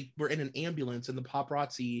paparazzi, they were in an ambulance, and the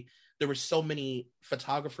paparazzi, there were so many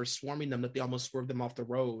photographers swarming them that they almost swerved them off the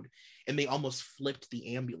road, and they almost flipped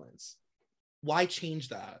the ambulance. Why change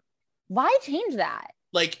that? Why change that?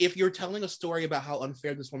 Like, if you're telling a story about how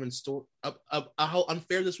unfair this woman's story, how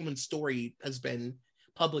unfair this woman's story has been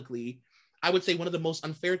publicly, I would say one of the most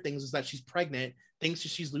unfair things is that she's pregnant, thinks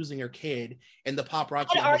she's losing her kid, and the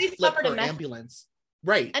paparazzi almost flipped her ambulance.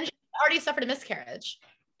 Right. And she already suffered a miscarriage.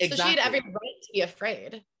 Exactly. So she had every right to be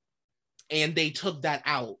afraid. And they took that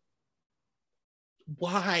out.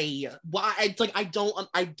 Why? It's like, I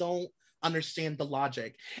don't understand the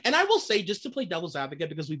logic. And I will say, just to play devil's advocate,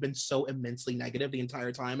 because we've been so immensely negative the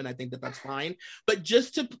entire time, and I think that that's fine, but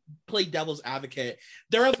just to play devil's advocate,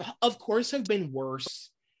 there have, of course, have been worse,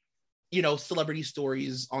 you know, celebrity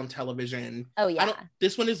stories on television. Oh yeah.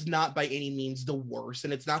 This one is not by any means the worst,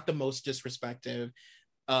 and it's not the most disrespectful.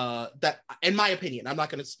 That, in my opinion, I'm not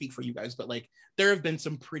going to speak for you guys, but like, there have been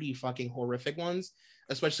some pretty fucking horrific ones,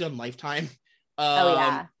 especially on Lifetime. Oh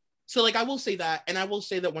yeah. So like, I will say that, and I will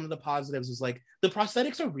say that one of the positives is like the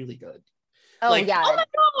prosthetics are really good. Oh like, yeah. Oh my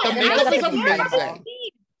god, the makeup is amazing.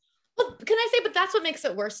 Well, can I say, but that's what makes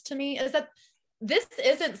it worse to me, is that this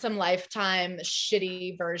isn't some Lifetime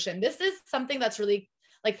shitty version. This is something that's really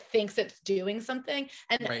like thinks it's doing something.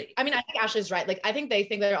 And right. I mean, I think Ashley's right. Like, I think they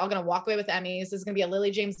think they're all going to walk away with Emmys. This is going to be a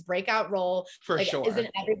Lily James breakout role. For like, sure. Isn't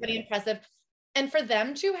everybody impressive? And for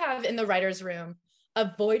them to have in the writer's room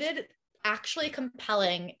avoided actually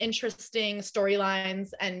compelling, interesting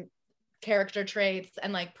storylines and character traits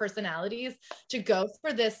and like personalities to go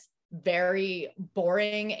for this very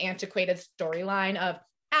boring, antiquated storyline of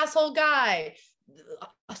asshole guy,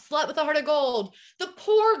 a slut with a heart of gold, the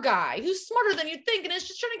poor guy who's smarter than you'd think and is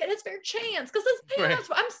just trying to get his fair chance because his parents,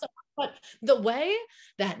 right. I'm sorry, but the way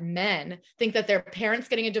that men think that their parents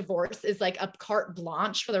getting a divorce is like a carte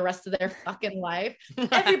blanche for the rest of their fucking life.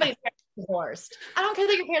 Everybody's divorced. I don't care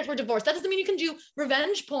that your parents were divorced. That doesn't mean you can do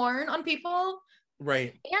revenge porn on people.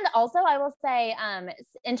 Right. And also I will say,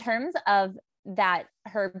 in terms of that,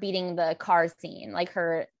 her beating the car scene, like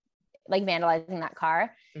her like vandalizing that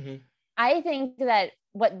car, mm-hmm. I think that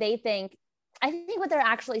what they're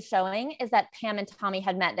actually showing is that Pam and Tommy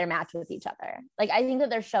had met their match with each other. Like, I think that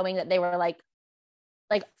they're showing that they were like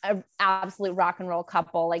an absolute rock and roll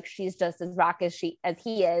couple. Like, she's just as rock as he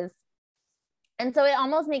is. And so it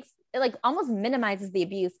almost minimizes the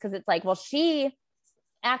abuse, because it's like, well, she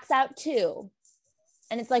acts out too.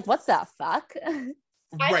 And it's like, what the fuck?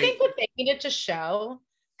 I think what they needed to show,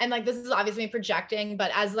 and like, this is obviously me projecting, but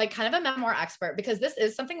as like kind of a memoir expert, because this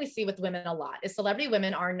is something we see with women a lot, is celebrity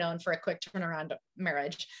women are known for a quick turnaround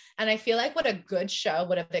marriage. And I feel like what a good show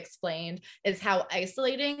would have explained is how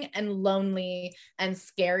isolating and lonely and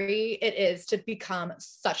scary it is to become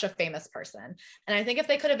such a famous person. And I think if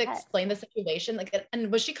they could have explained the situation, like,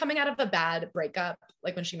 and was she coming out of a bad breakup,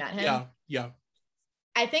 like when she met him? Yeah.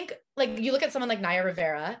 I think like you look at someone like Naya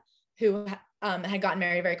Rivera, who had gotten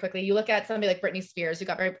married very quickly. You look at somebody like Britney Spears, who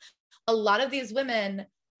got married. A lot of these women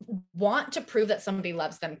want to prove that somebody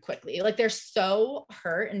loves them quickly. Like, they're so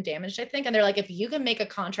hurt and damaged, I think. And they're like, if you can make a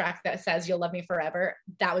contract that says you'll love me forever,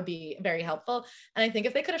 that would be very helpful. And I think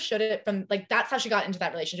if they could have showed it from like, that's how she got into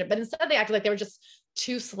that relationship. But instead they acted like they were just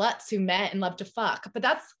two sluts who met and loved to fuck. But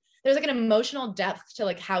there's like an emotional depth to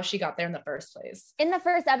like how she got there in the first place. In the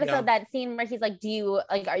first episode, that scene where he's like,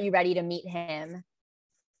 are you ready to meet him?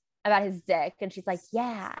 About his dick, and she's like,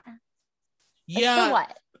 yeah. Like, so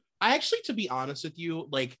what? I actually, to be honest with you,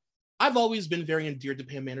 like, I've always been very endeared to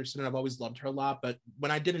Pam Anderson, and I've always loved her a lot. But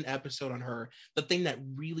when I did an episode on her, the thing that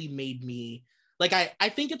really made me like, I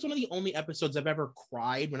think it's one of the only episodes I've ever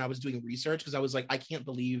cried when I was doing research, because I was like, I can't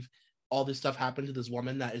believe all this stuff happened to this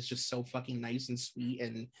woman that is just so fucking nice and sweet,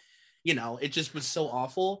 and you know, it just was so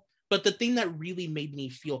awful. But the thing that really made me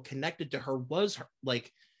feel connected to her was her,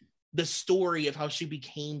 like, the story of how she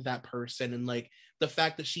became that person, and like the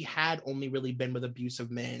fact that she had only really been with abusive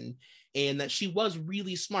men, and that she was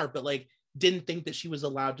really smart, but like didn't think that she was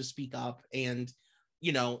allowed to speak up. And,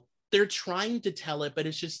 you know, they're trying to tell it, but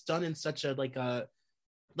it's just done in such a, like a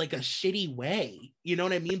shitty way. You know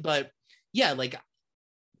what I mean? But yeah, like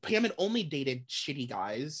Pam had only dated shitty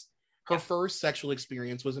guys. Her first sexual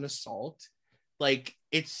experience was an assault. Like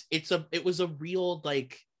it was a real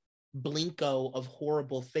like blinko of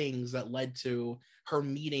horrible things that led to her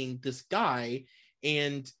meeting this guy,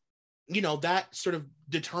 and you know, that sort of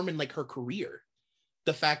determined like her career.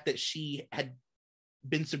 The fact that she had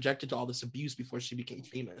been subjected to all this abuse before she became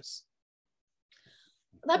famous.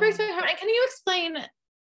 That breaks my heart. And can you explain,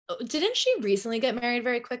 didn't she recently get married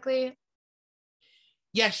very quickly?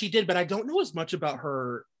 Yeah, she did, but I don't know as much about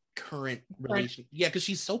her current relation. Yeah, because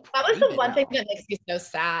she's so that was the one now. thing that makes me so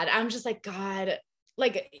sad. I'm just like, God,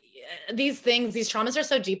 like these things, these traumas are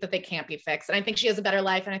so deep that they can't be fixed. And I think she has a better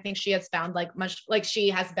life, and I think she has found like much, like she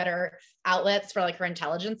has better outlets for like her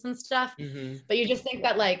intelligence and stuff. Mm-hmm. But you just think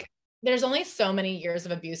that like there's only so many years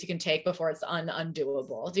of abuse you can take before it's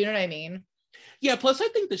undoable. Do you know what I mean? Yeah, plus I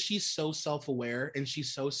think that she's so self-aware and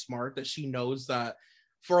she's so smart that she knows that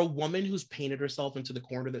for a woman who's painted herself into the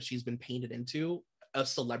corner that she's been painted into,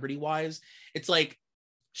 celebrity-wise, it's like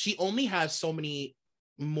she only has so many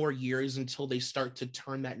more years until they start to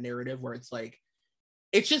turn that narrative where it's like,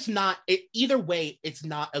 it's just not, either way, it's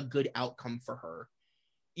not a good outcome for her.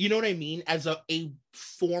 You know what I mean? As a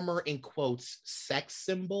former, in quotes, sex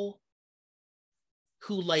symbol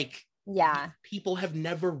who like, yeah, people have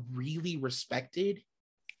never really respected.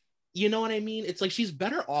 You know what I mean? It's like she's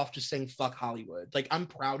better off just saying fuck Hollywood. Like, I'm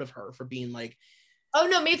proud of her for being like, oh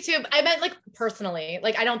no, me too. I meant like personally.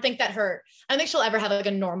 Like I don't think she'll ever have like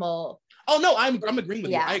a normal. Oh no, I'm agreeing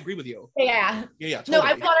with you. I agree with you. Yeah. Totally. No,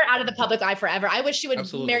 I want her out of the public eye forever. I wish she would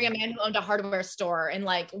Absolutely. marry a man who owned a hardware store in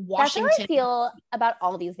like Washington. That's how I feel about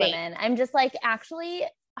all these women. I'm just like, actually,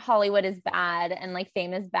 Hollywood is bad and like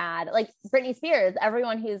fame is bad. Like Britney Spears,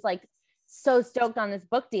 everyone who's like so stoked on this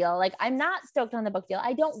book deal. Like, I'm not stoked on the book deal.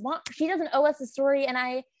 She doesn't owe us a story, and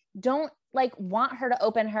I don't like want her to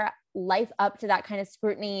open her life up to that kind of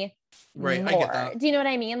scrutiny. Right. More. I get that. Do you know what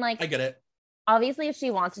I mean? Like, I get it. Obviously, if she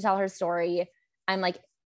wants to tell her story, I'm like,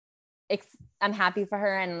 I'm happy for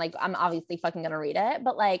her, and like, I'm obviously fucking gonna read it.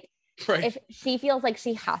 But like, right. If she feels like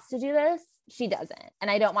she has to do this, she doesn't. And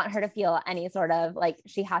I don't want her to feel any sort of like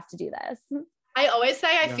she has to do this. I always say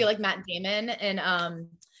I feel like Matt Damon in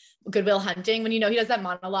Good Will Hunting, when he does that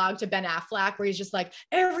monologue to Ben Affleck where he's just like,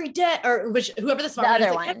 every day, or whoever the smart the one other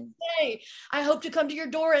is, like, every day I hope to come to your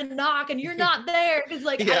door and knock and you're not there. Because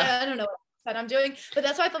like I don't know what I'm doing. But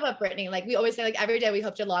that's what I thought about Britney. Like we always say, like every day we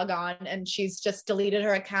hope to log on, and she's just deleted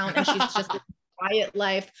her account and she's just a quiet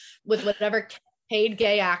life with whatever paid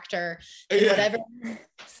gay actor and whatever.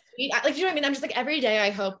 Like, you know what I mean? I'm just like, every day I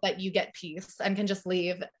hope that you get peace and can just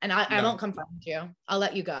leave, and I won't come find you. I'll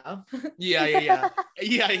let you go. Yeah.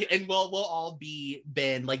 And we'll all be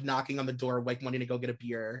Ben, like knocking on the door, like wanting to go get a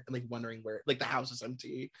beer and like wondering where, like the house is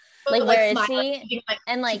empty. Like, where is she? Like,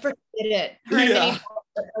 and like, she forget it. Her and Minnie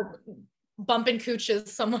are bumping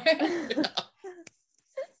cooches somewhere.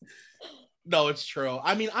 No, it's true.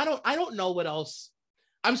 I mean, I don't know what else.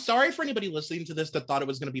 I'm sorry for anybody listening to this that thought it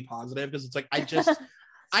was going to be positive, because it's like,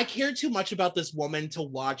 I care too much about this woman to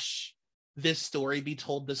watch this story be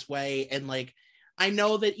told this way. And like, I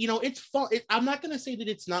know that, it's fun. I'm not going to say that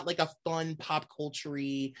it's not like a fun pop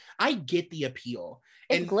culture-y. I get the appeal.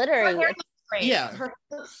 It's glittery. Yeah. Her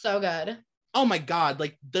looks so good. Oh my God.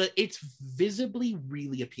 Like it's visibly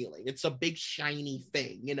really appealing. It's a big shiny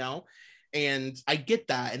thing, and I get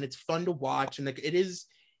that. And it's fun to watch. And like,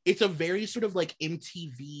 it's a very sort of like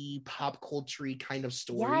MTV pop culture-y kind of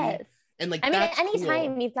story. Yes. And like, I mean,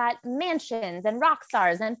 anytime you've got mansions and rock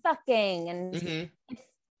stars and fucking, and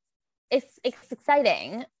it's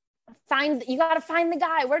exciting. You got to find the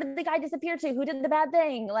guy. Where did the guy disappear to? Who did the bad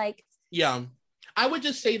thing? Like, yeah, I would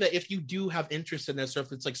just say that if you do have interest in this, or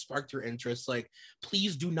if it's like sparked your interest, like,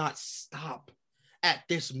 please do not stop at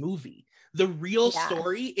this movie. The real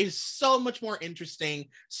story is so much more interesting.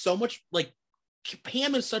 So much like,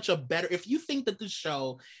 Pam is such a better, if you think that this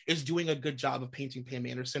show is doing a good job of painting Pam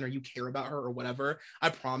Anderson, or you care about her or whatever, I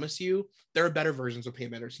promise you there are better versions of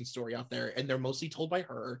Pam Anderson's story out there, and they're mostly told by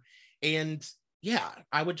her. And yeah,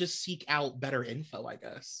 I would just seek out better info, I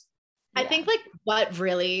guess. I think like what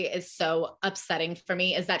really is so upsetting for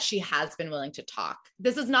me is that she has been willing to talk.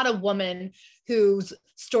 This is not a woman whose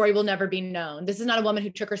story will never be known. This is not a woman who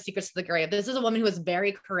took her secrets to the grave. This is a woman who has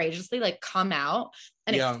very courageously like come out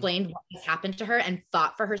and explained what has happened to her, and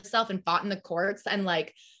fought for herself, and fought in the courts, and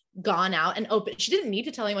like gone out and open. She didn't need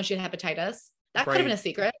to tell anyone she had hepatitis. That could have been a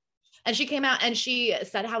secret. And she came out and she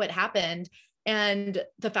said how it happened. And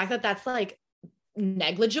the fact that that's like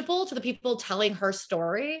negligible to the people telling her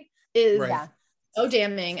story is so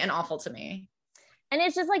damning and awful to me. And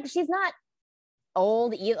it's just like, she's not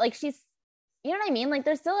old either. Like, she's, you know what I mean? Like,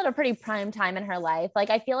 they're still at a pretty prime time in her life. Like,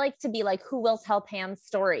 I feel like to be like, who will tell Pam's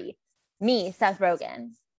story? Me, Seth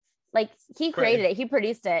Rogen. Like, he created it. He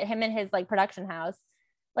produced it. Him and his like production house.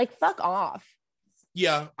 Like, fuck off.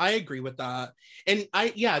 Yeah, I agree with that. And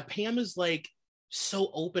Pam is like so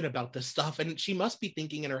open about this stuff. And she must be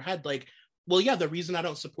thinking in her head, like, well, yeah, the reason I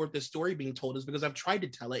don't support this story being told is because I've tried to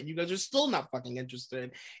tell it and you guys are still not fucking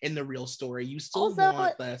interested in the real story. You still Also,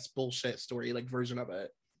 want this bullshit story, like, version of it.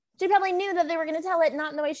 She probably knew that they were going to tell it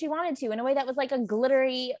not in the way she wanted to, in a way that was like a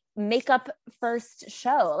glittery makeup first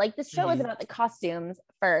show. Like, this show was about the costumes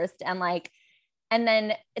first, and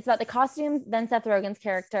then it's about the costumes, then Seth Rogen's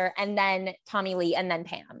character, and then Tommy Lee, and then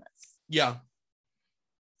Pam. Yeah.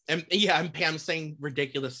 And Pam saying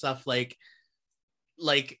ridiculous stuff like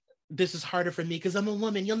this is harder for me because I'm a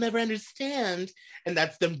woman. You'll never understand. And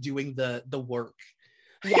that's them doing the work.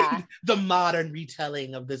 Yeah. The modern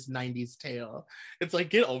retelling of this 90s tale. It's like,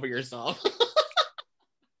 get over yourself.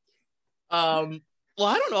 Well,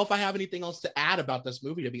 I don't know if I have anything else to add about this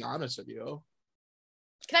movie, to be honest with you.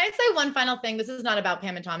 Can I say one final thing? This is not about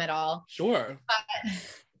Pam and Tom at all. Sure.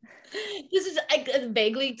 This is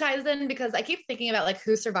vaguely ties in because I keep thinking about like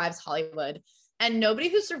who survives Hollywood, and nobody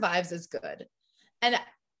who survives is good. And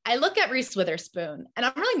I look at Reese Witherspoon and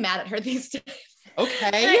I'm really mad at her these days.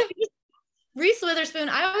 Okay. Reese Witherspoon,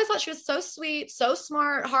 I always thought she was so sweet, so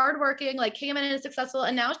smart, hardworking, like came in and is successful.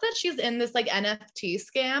 And now that she's in this like NFT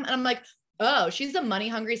scam, and I'm like, oh, she's a money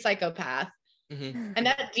hungry psychopath. Mm-hmm. And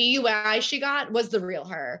that DUI she got was the real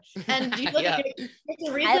her. And you look at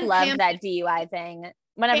the reason I love that DUI thing.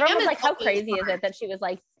 When everyone was like, how crazy is it that she was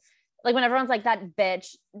like when everyone's like, that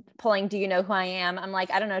bitch pulling Do You Know Who I Am? I'm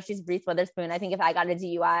like, I don't know, she's Reese Witherspoon. I think if I got a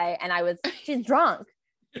DUI and she's drunk,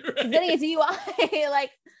 right. She's getting a DUI. Like,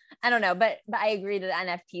 I don't know, but I agree that the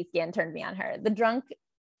NFT scan turned me on her. The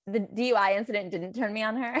DUI incident didn't turn me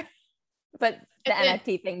on her, but the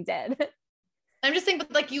NFT thing did. I'm just saying,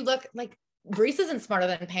 but like, you look like Reese isn't smarter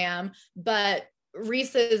than Pam, but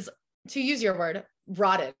Reese is, to use your word,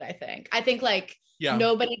 rotted. I think like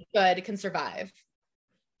nobody good can survive.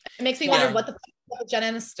 It makes me wonder what the fuck with Jen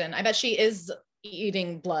Aniston. I bet she is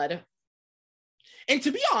eating blood. And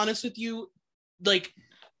to be honest with you, like,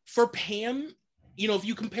 for Pam, you know, if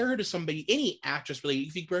you compare her to somebody, any actress really,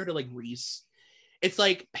 if you compare her to like Reese, it's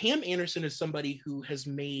like Pam Anderson is somebody who has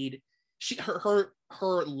made her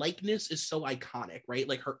likeness is so iconic, right?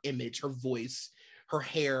 Like her image, her voice, her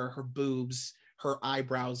hair, her boobs, her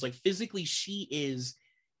eyebrows, like physically she is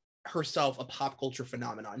herself a pop culture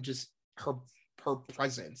phenomenon, just her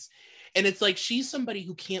presence. And it's like she's somebody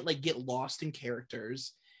who can't like get lost in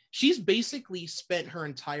characters. She's basically spent her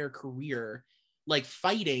entire career like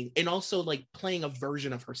fighting and also like playing a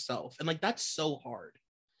version of herself, and like that's so hard,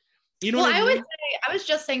 you know. Well, what I mean? I was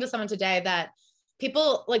just saying to someone today that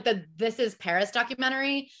people like the This Is Paris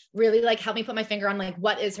documentary really like helped me put my finger on like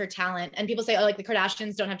what is her talent. And people say, oh, like the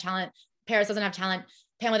Kardashians don't have talent, Paris doesn't have talent,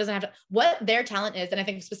 Pamela doesn't have to. What their talent is, and I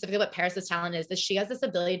think specifically what Paris's talent is she has this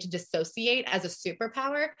ability to dissociate as a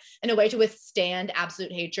superpower in a way to withstand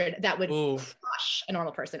absolute hatred that would crush a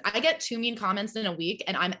normal person. I get 2 mean comments in a week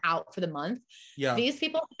and I'm out for the month. Yeah. These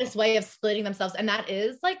people have this way of splitting themselves, and that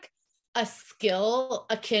is like a skill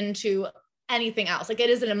akin to anything else. Like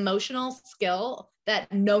it is an emotional skill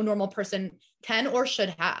that no normal person can or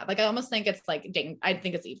should have. Like I almost think it's like, I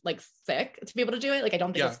think it's like sick to be able to do it. Like I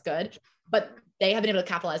don't think it's good, but they have been able to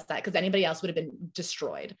capitalize that because anybody else would have been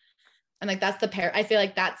destroyed. And like that's I feel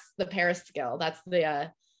like that's the Paris skill. That's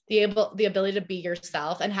the ability to be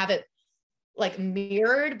yourself and have it like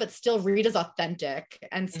mirrored, but still read as authentic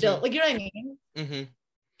and still like, you know what I mean? Mm-hmm.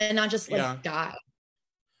 And not just like die.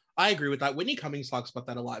 I agree with that. Whitney Cummings talks about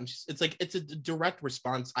that a lot. And it's like, it's a direct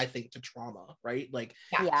response, I think, to trauma, right? Like,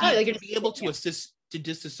 like to be able to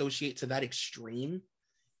disassociate to that extreme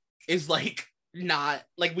is like, not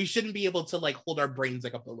like, we shouldn't be able to like hold our brains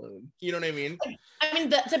like a balloon. You know what I mean? I mean,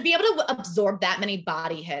 to be able to absorb that many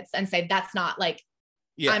body hits and say, that's not like,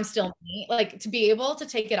 I'm still me. Like to be able to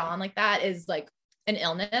take it on like that is like an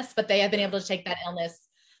illness, but they have been able to take that illness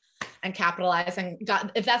and capitalize. And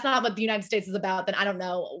God, if that's not what the United States is about, then I don't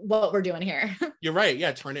know what we're doing here. You're right.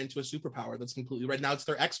 Yeah. Turn it into a superpower. That's completely right. Now it's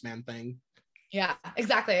their X-Men thing. Yeah,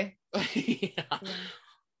 exactly. Yeah.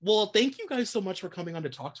 Well, thank you guys so much for coming on to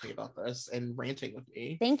talk to me about this and ranting with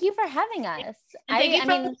me. Thank you for having us. Thank you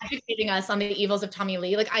for educating us on the evils of Tommy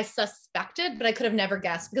Lee. Like I suspected, but I could have never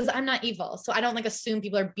guessed because I'm not evil. So I don't like assume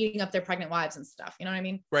people are beating up their pregnant wives and stuff. You know what I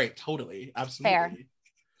mean? Right. Totally. Absolutely. Fair.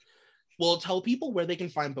 Well, tell people where they can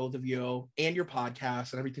find both of you and your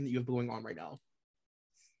podcast and everything that you have going on right now.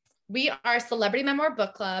 We are Celebrity Memoir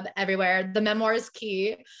Book Club everywhere. The memoir is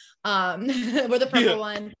key. We're the purple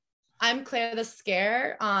one. I'm Claire the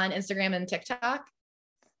Scare on Instagram and TikTok.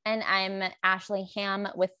 And I'm Ashley Ham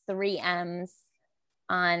with 3 M's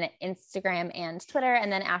on Instagram and Twitter.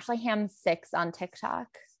 And then Ashley Ham 6 on TikTok.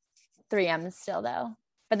 3 M's still though,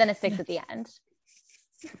 but then a 6 at the end.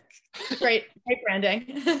 Great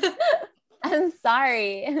branding. I'm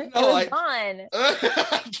sorry. It was gone.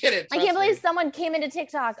 I get it. I can't believe someone came into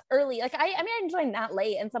TikTok early. Like, I mean, I joined that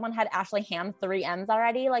late and someone had Ashley Ham 3 M's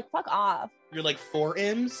already. Like, fuck off. You're like 4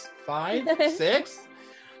 M's? 5? 6?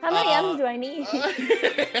 How many M's do I need?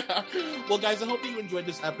 Well, guys, I hope you enjoyed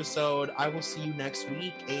this episode. I will see you next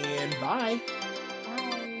week, and bye.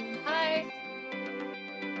 Bye. Bye.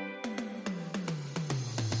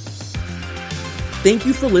 Thank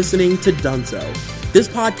you for listening to Dunzo. This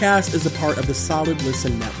podcast is a part of the Solid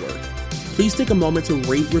Listen Network. Please take a moment to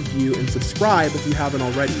rate, review, and subscribe if you haven't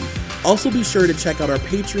already. Also be sure to check out our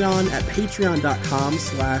Patreon at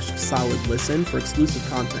patreon.com/solidlisten for exclusive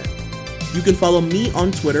content. You can follow me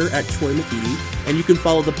on Twitter at Troy McEady, and you can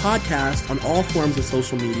follow the podcast on all forms of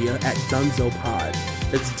social media at DunzoPod.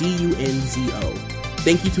 That's DUNZO.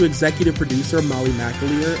 Thank you to executive producer Molly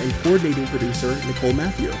McAleer and coordinating producer Nicole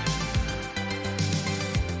Matthew.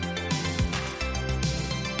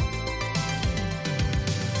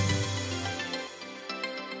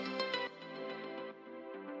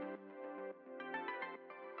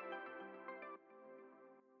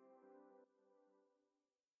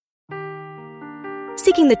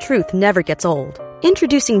 Seeking the truth never gets old.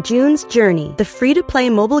 Introducing June's Journey, the free-to-play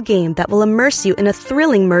mobile game that will immerse you in a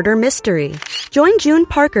thrilling murder mystery. Join June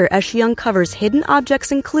Parker as she uncovers hidden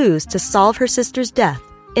objects and clues to solve her sister's death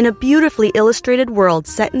in a beautifully illustrated world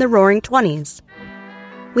set in the Roaring '20s.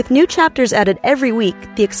 With new chapters added every week,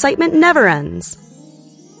 the excitement never ends.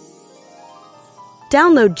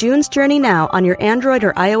 Download June's Journey now on your Android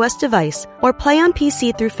or iOS device, or play on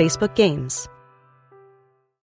PC through Facebook Games.